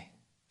Ojai,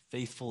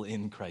 faithful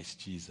in Christ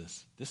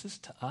Jesus. This is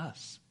to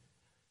us.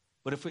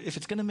 But if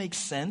it's going to make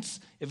sense,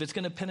 if it's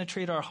going to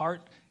penetrate our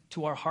heart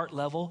to our heart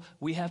level,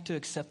 we have to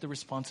accept the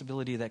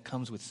responsibility that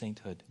comes with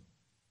sainthood.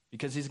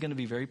 Because he's going to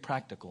be very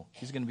practical.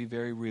 He's going to be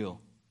very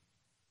real.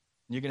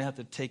 And you're going to have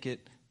to take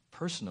it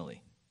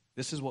personally.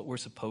 This is what we're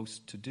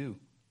supposed to do.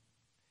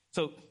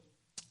 So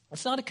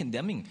it's not a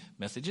condemning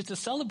message. It's a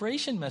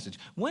celebration message.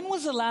 When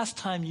was the last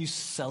time you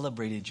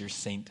celebrated your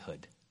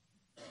sainthood?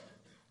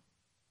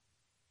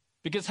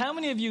 Because how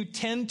many of you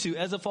tend to,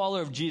 as a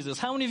follower of Jesus,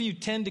 how many of you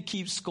tend to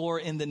keep score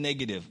in the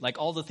negative? Like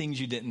all the things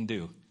you didn't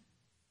do.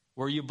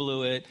 Where you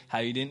blew it, how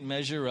you didn't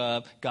measure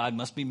up, God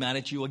must be mad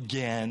at you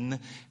again,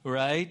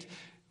 right?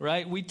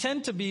 Right? We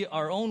tend to be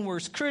our own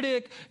worst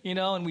critic,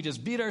 and we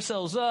just beat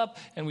ourselves up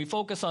and we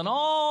focus on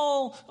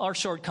all our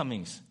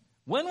shortcomings.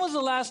 When was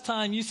the last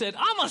time you said,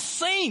 I'm a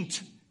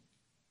saint?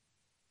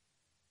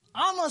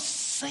 I'm a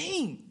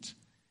saint.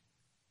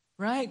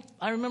 Right?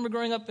 I remember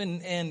growing up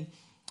and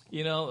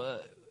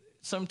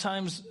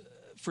sometimes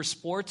for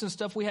sports and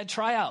stuff, we had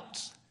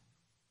tryouts.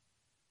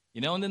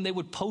 And then they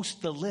would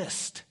post the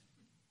list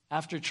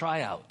after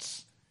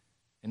tryouts.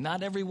 And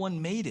not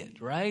everyone made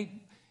it, right?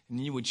 And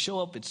you would show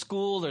up at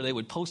school or they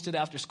would post it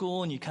after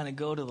school and you kind of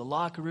go to the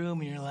locker room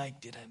and you're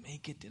like, did I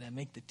make it? Did I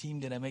make the team?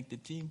 Did I make the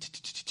team?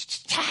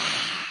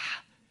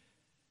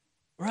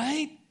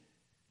 Right?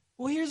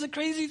 Well, here's the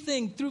crazy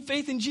thing. Through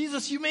faith in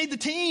Jesus, you made the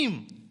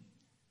team.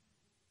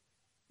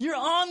 You're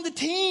on the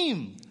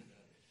team.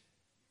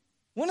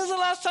 When is the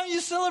last time you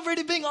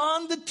celebrated being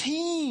on the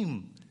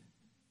team?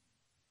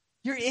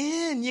 You're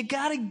in. You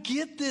got to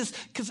get this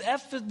because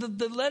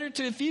the letter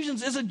to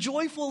Ephesians is a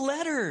joyful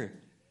letter.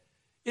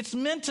 It's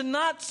meant to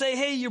not say,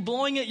 hey, you're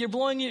blowing it, you're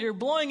blowing it, you're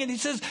blowing it. He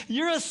says,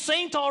 you're a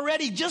saint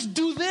already. Just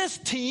do this,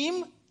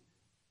 team.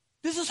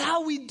 This is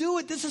how we do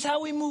it. This is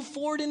how we move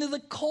forward into the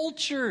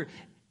culture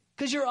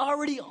because you're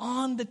already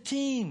on the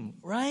team,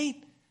 right?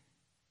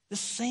 The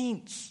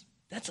saints.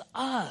 That's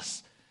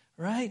us,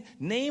 right?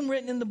 Name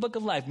written in the book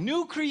of life.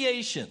 New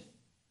creation.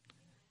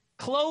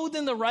 Clothed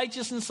in the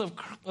righteousness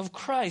of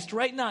Christ.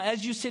 Right now,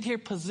 as you sit here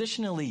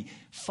positionally,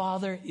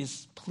 Father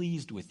is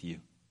pleased with you.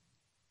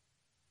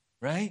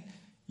 Right?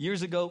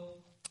 Years ago,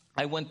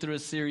 I went through a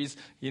series,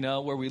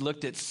 where we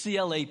looked at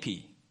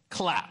CLAP,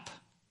 clap.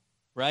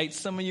 Right?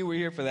 Some of you were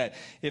here for that.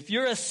 If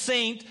you're a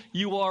saint,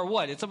 you are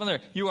what? It's up on there.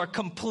 You are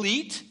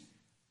complete,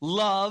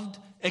 loved,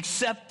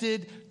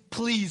 accepted,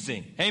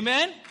 pleasing.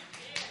 Amen?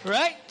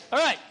 Right? All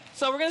right.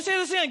 So we're going to say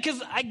this again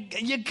because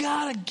you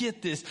got to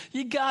get this.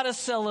 You got to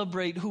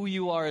celebrate who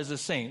you are as a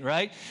saint,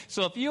 right?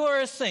 So if you are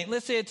a saint,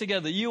 let's say it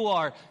together. You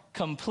are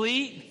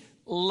complete,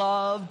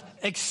 loved,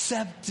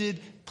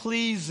 accepted,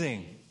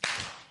 pleasing.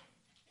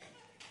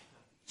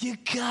 You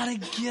got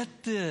to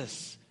get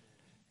this.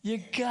 You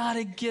got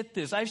to get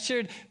this. I've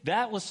shared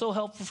that was so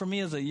helpful for me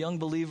as a young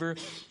believer,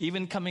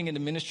 even coming into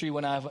ministry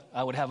when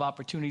I would have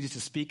opportunities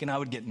to speak and I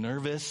would get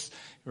nervous,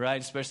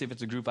 right? Especially if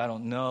it's a group I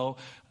don't know.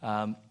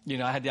 I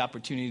had the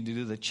opportunity to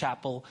do the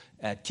chapel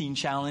Teen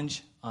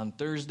Challenge on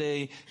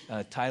Thursday.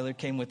 Tyler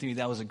came with me.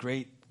 That was a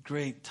great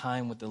great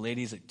time with the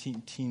ladies at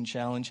Teen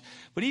Challenge.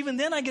 But even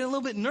then I get a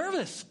little bit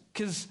nervous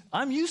because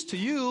I'm used to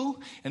you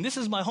and this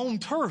is my home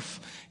turf.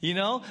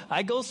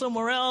 I go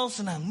somewhere else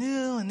and I'm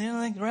new and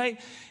then right?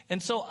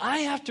 And so I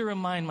have to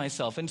remind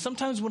myself. And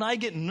sometimes when I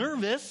get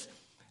nervous,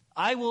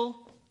 I'll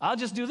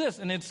just do this.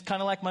 And it's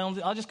kind of like my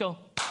own, I'll just go.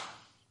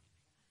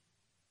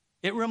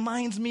 It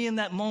reminds me in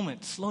that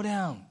moment, slow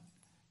down.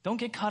 Don't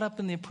get caught up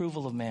in the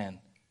approval of man.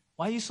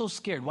 Why are you so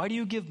scared? Why do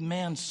you give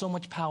man so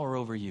much power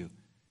over you?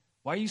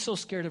 Why are you so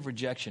scared of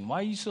rejection? Why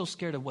are you so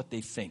scared of what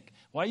they think?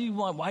 Why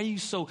are you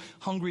so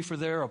hungry for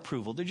their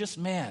approval? They're just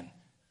man,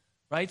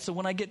 right? So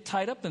when I get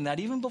tied up in that,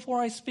 even before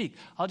I speak,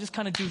 I'll just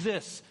kind of do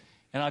this.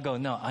 And I'll go,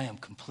 no, I am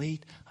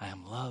complete. I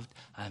am loved.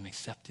 I am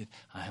accepted.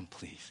 I am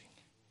pleasing.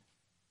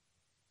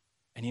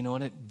 And you know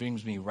what? It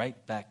brings me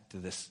right back to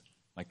this,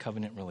 my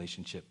covenant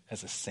relationship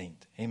as a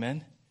saint.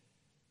 Amen?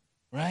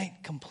 Right?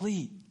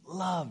 Complete,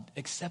 loved,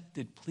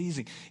 accepted,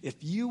 pleasing. If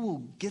you will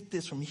get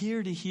this from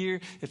here to here,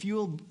 if you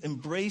will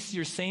embrace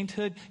your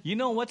sainthood, you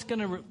know what's going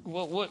to,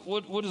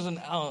 what is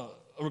a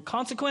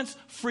consequence?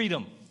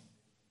 Freedom.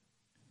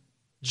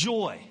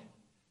 Joy.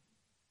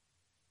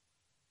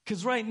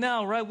 Because right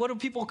now, right, what are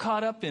people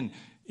caught up in?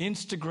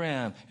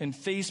 Instagram and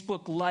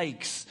Facebook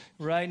likes,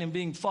 right, and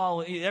being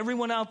followed.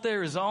 Everyone out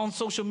there is on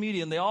social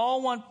media, and they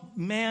all want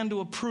man to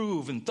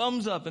approve, and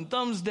thumbs up and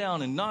thumbs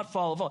down, and not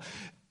follow.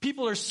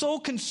 People are so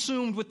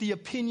consumed with the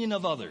opinion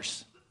of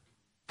others,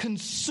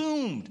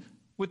 consumed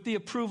with the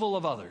approval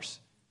of others.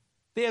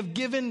 They have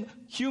given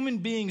human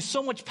beings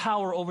so much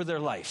power over their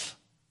life,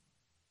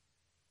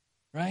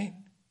 right?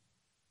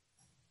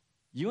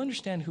 You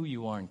understand who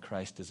you are in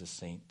Christ as a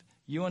saint.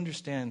 You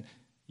understand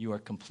you are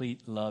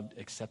complete, loved,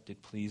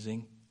 accepted,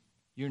 pleasing.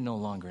 You're no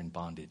longer in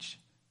bondage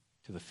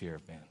to the fear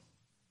of man.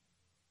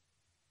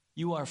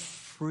 You are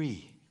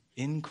free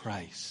in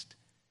Christ.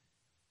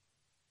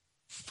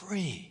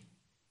 Free.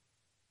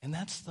 And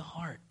that's the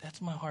heart.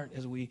 That's my heart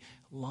as we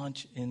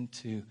launch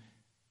into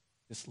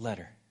this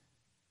letter.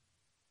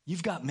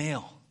 You've got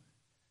mail.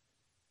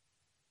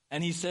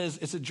 And he says,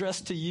 it's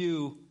addressed to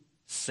you,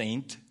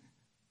 saint.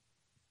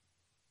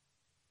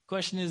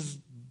 Question is,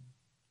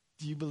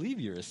 do you believe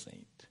you're a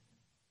saint?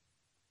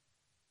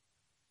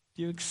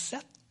 Do you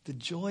accept the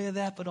joy of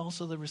that, but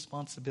also the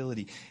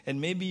responsibility?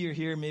 And maybe you're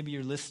here, maybe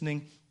you're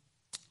listening.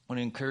 I want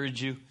to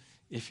encourage you,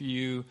 if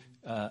you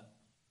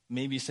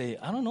maybe say,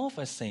 I don't know if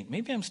I'm a saint.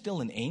 Maybe I'm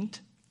still an ain't.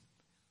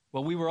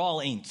 Well, we were all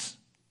ain'ts.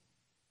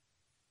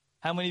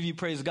 How many of you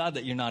praise God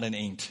that you're not an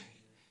ain't?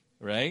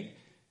 Right?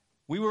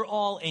 We were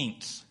all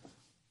ain'ts.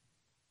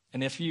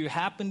 And if you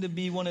happen to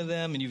be one of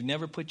them and you've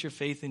never put your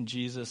faith in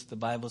Jesus, the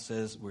Bible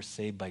says we're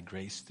saved by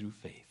grace through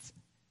faith.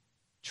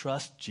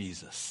 Trust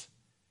Jesus.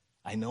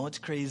 I know it's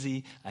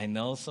crazy. I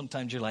know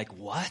sometimes you're like,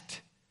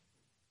 what?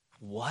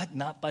 What?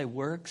 Not by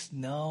works?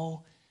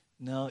 No.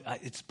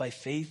 It's by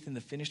faith in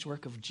the finished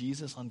work of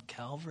Jesus on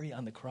Calvary,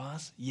 on the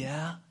cross.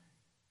 Yeah.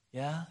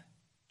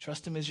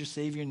 Trust him as your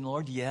Savior and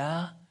Lord.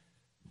 Yeah.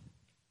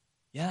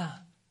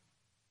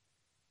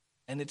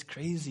 And it's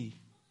crazy.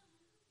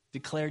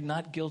 Declared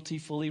not guilty,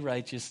 fully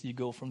righteous. You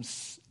go from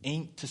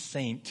ain't to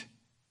saint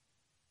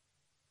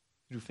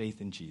through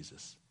faith in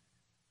Jesus.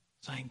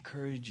 So I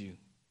encourage you,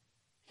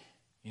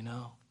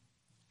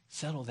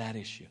 settle that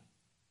issue.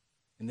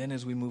 And then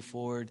as we move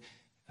forward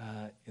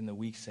in the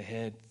weeks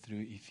ahead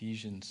through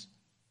Ephesians,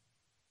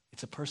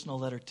 it's a personal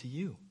letter to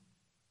you.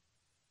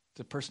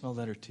 It's a personal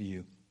letter to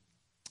you.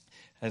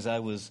 As I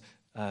was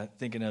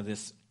thinking of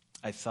this,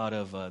 I thought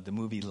of the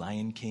movie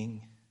Lion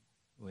King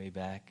way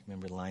back.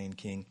 Remember Lion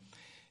King?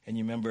 And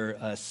you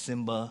remember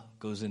Simba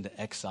goes into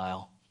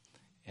exile,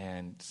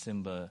 and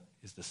Simba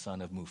is the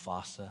son of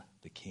Mufasa,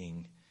 the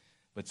king.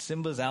 But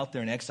Simba's out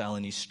there in exile,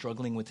 and he's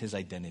struggling with his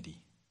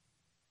identity.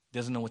 He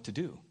doesn't know what to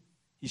do.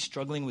 He's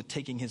struggling with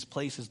taking his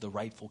place as the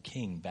rightful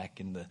king back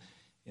in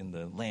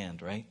the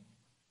land, right?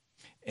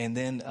 And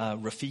then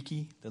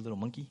Rafiki, the little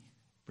monkey,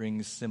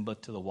 brings Simba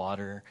to the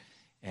water,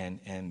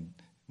 and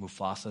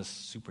Mufasa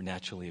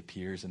supernaturally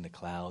appears in the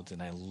clouds.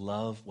 And I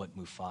love what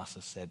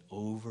Mufasa said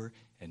over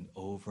and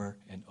over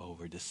and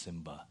over to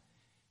Simba.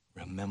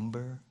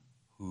 Remember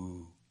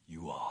who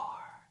you are.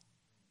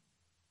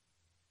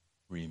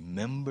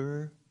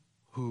 Remember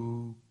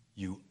who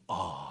you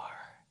are.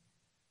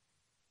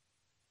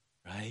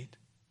 Right?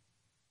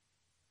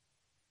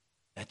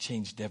 That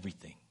changed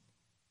everything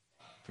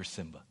for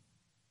Simba.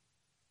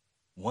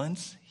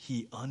 Once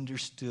he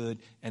understood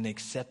and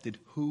accepted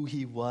who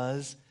he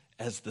was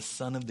as the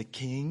son of the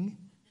king,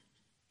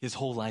 his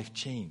whole life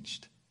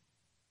changed.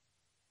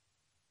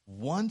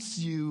 Once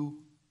you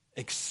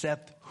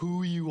accept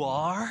who you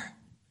are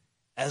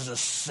as a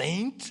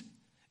saint,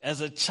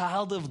 as a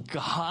child of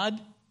God,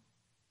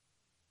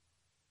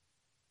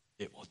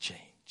 it will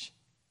change.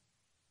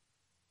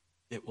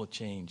 It will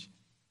change.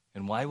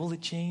 And why will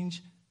it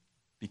change?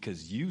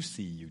 Because you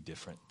see you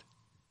different.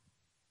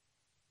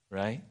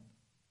 Right?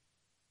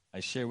 I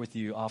share with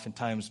you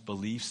oftentimes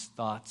beliefs,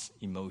 thoughts,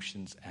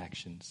 emotions,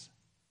 actions.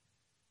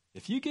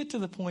 If you get to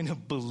the point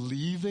of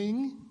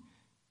believing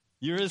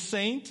you're a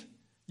saint,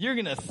 You're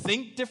going to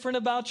think different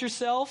about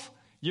yourself.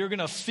 You're going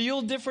to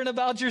feel different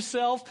about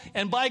yourself.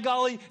 And by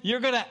golly, you're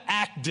going to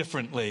act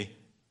differently.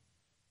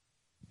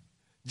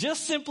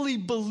 Just simply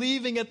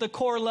believing at the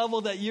core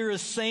level that you're a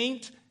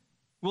saint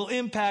will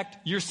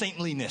impact your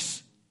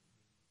saintliness.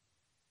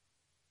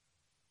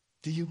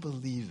 Do you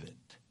believe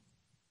it?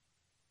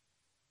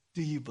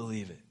 Do you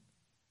believe it?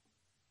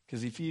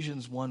 Because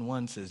Ephesians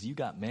 1:1 says, you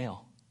got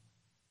mail.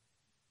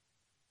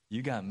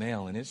 You got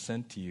mail, and it's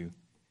sent to you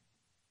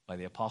by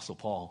the Apostle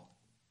Paul.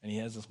 And he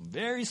has some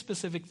very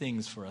specific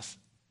things for us,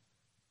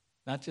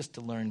 not just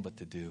to learn, but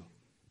to do,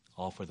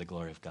 all for the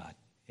glory of God.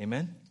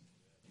 Amen?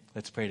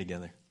 Let's pray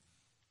together.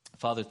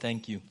 Father,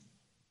 thank you.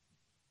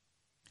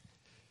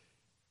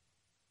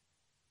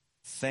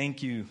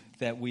 Thank you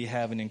that we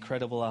have an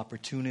incredible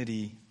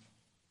opportunity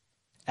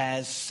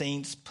as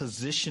saints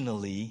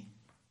positionally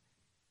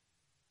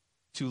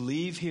to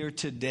leave here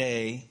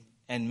today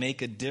and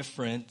make a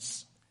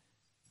difference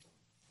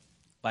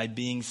by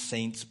being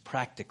saints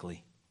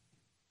practically.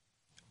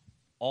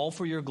 All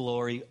for your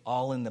glory,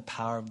 all in the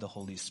power of the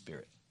Holy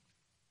Spirit.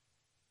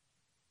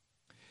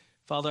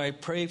 Father, I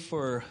pray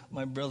for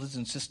my brothers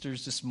and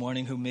sisters this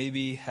morning who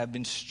maybe have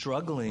been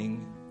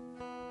struggling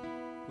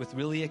with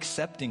really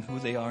accepting who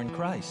they are in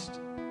Christ.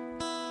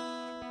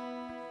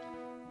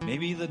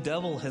 Maybe the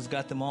devil has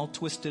got them all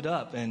twisted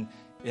up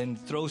and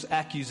throws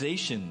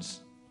accusations.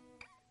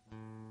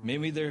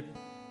 Maybe they're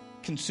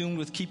consumed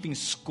with keeping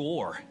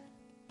score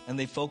and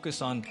they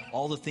focus on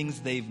all the things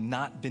they've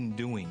not been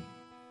doing.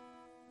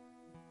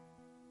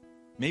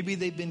 Maybe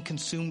they've been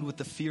consumed with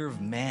the fear of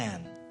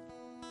man,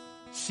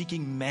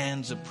 seeking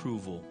man's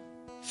approval,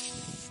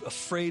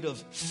 afraid of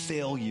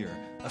failure,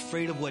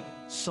 afraid of what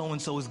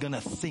so-and-so is going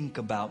to think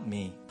about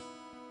me.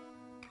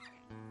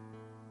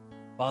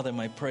 Father,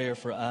 my prayer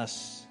for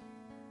us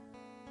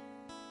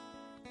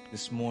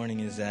this morning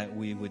is that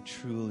we would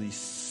truly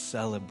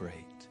celebrate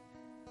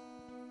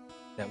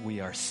that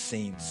we are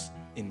saints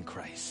in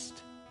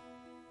Christ.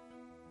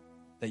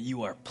 That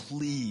you are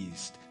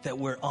pleased, that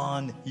we're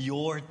on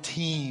your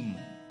team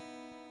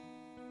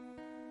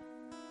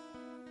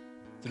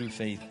through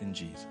faith in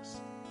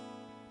Jesus.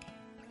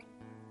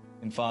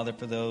 And Father,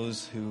 for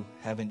those who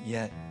haven't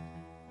yet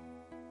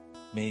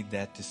made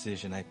that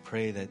decision, I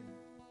pray that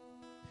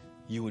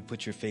you would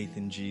put your faith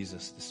in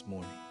Jesus this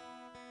morning.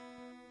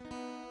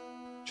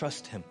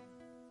 Trust him.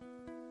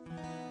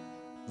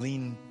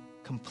 Lean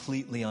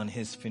completely on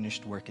his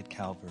finished work at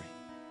Calvary.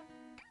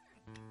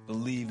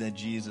 Believe that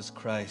Jesus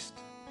Christ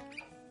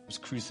was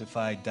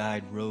crucified,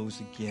 died, rose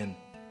again,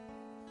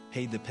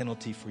 paid the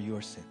penalty for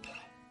your sin.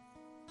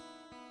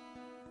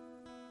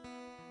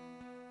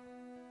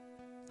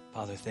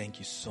 Father, thank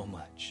you so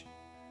much.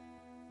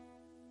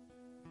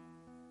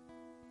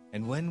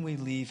 And when we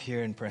leave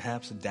here and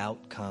perhaps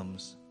doubt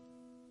comes,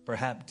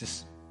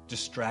 perhaps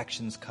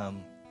distractions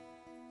come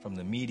from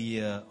the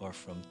media or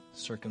from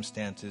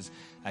circumstances,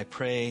 I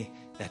pray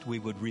that we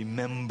would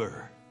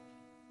remember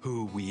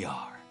who we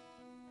are.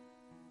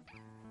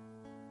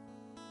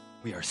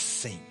 We are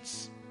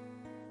saints.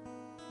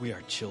 We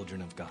are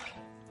children of God.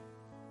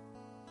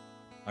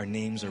 Our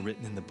names are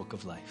written in the book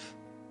of life.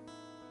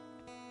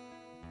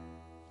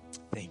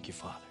 Thank you,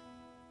 Father.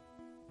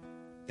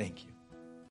 Thank you.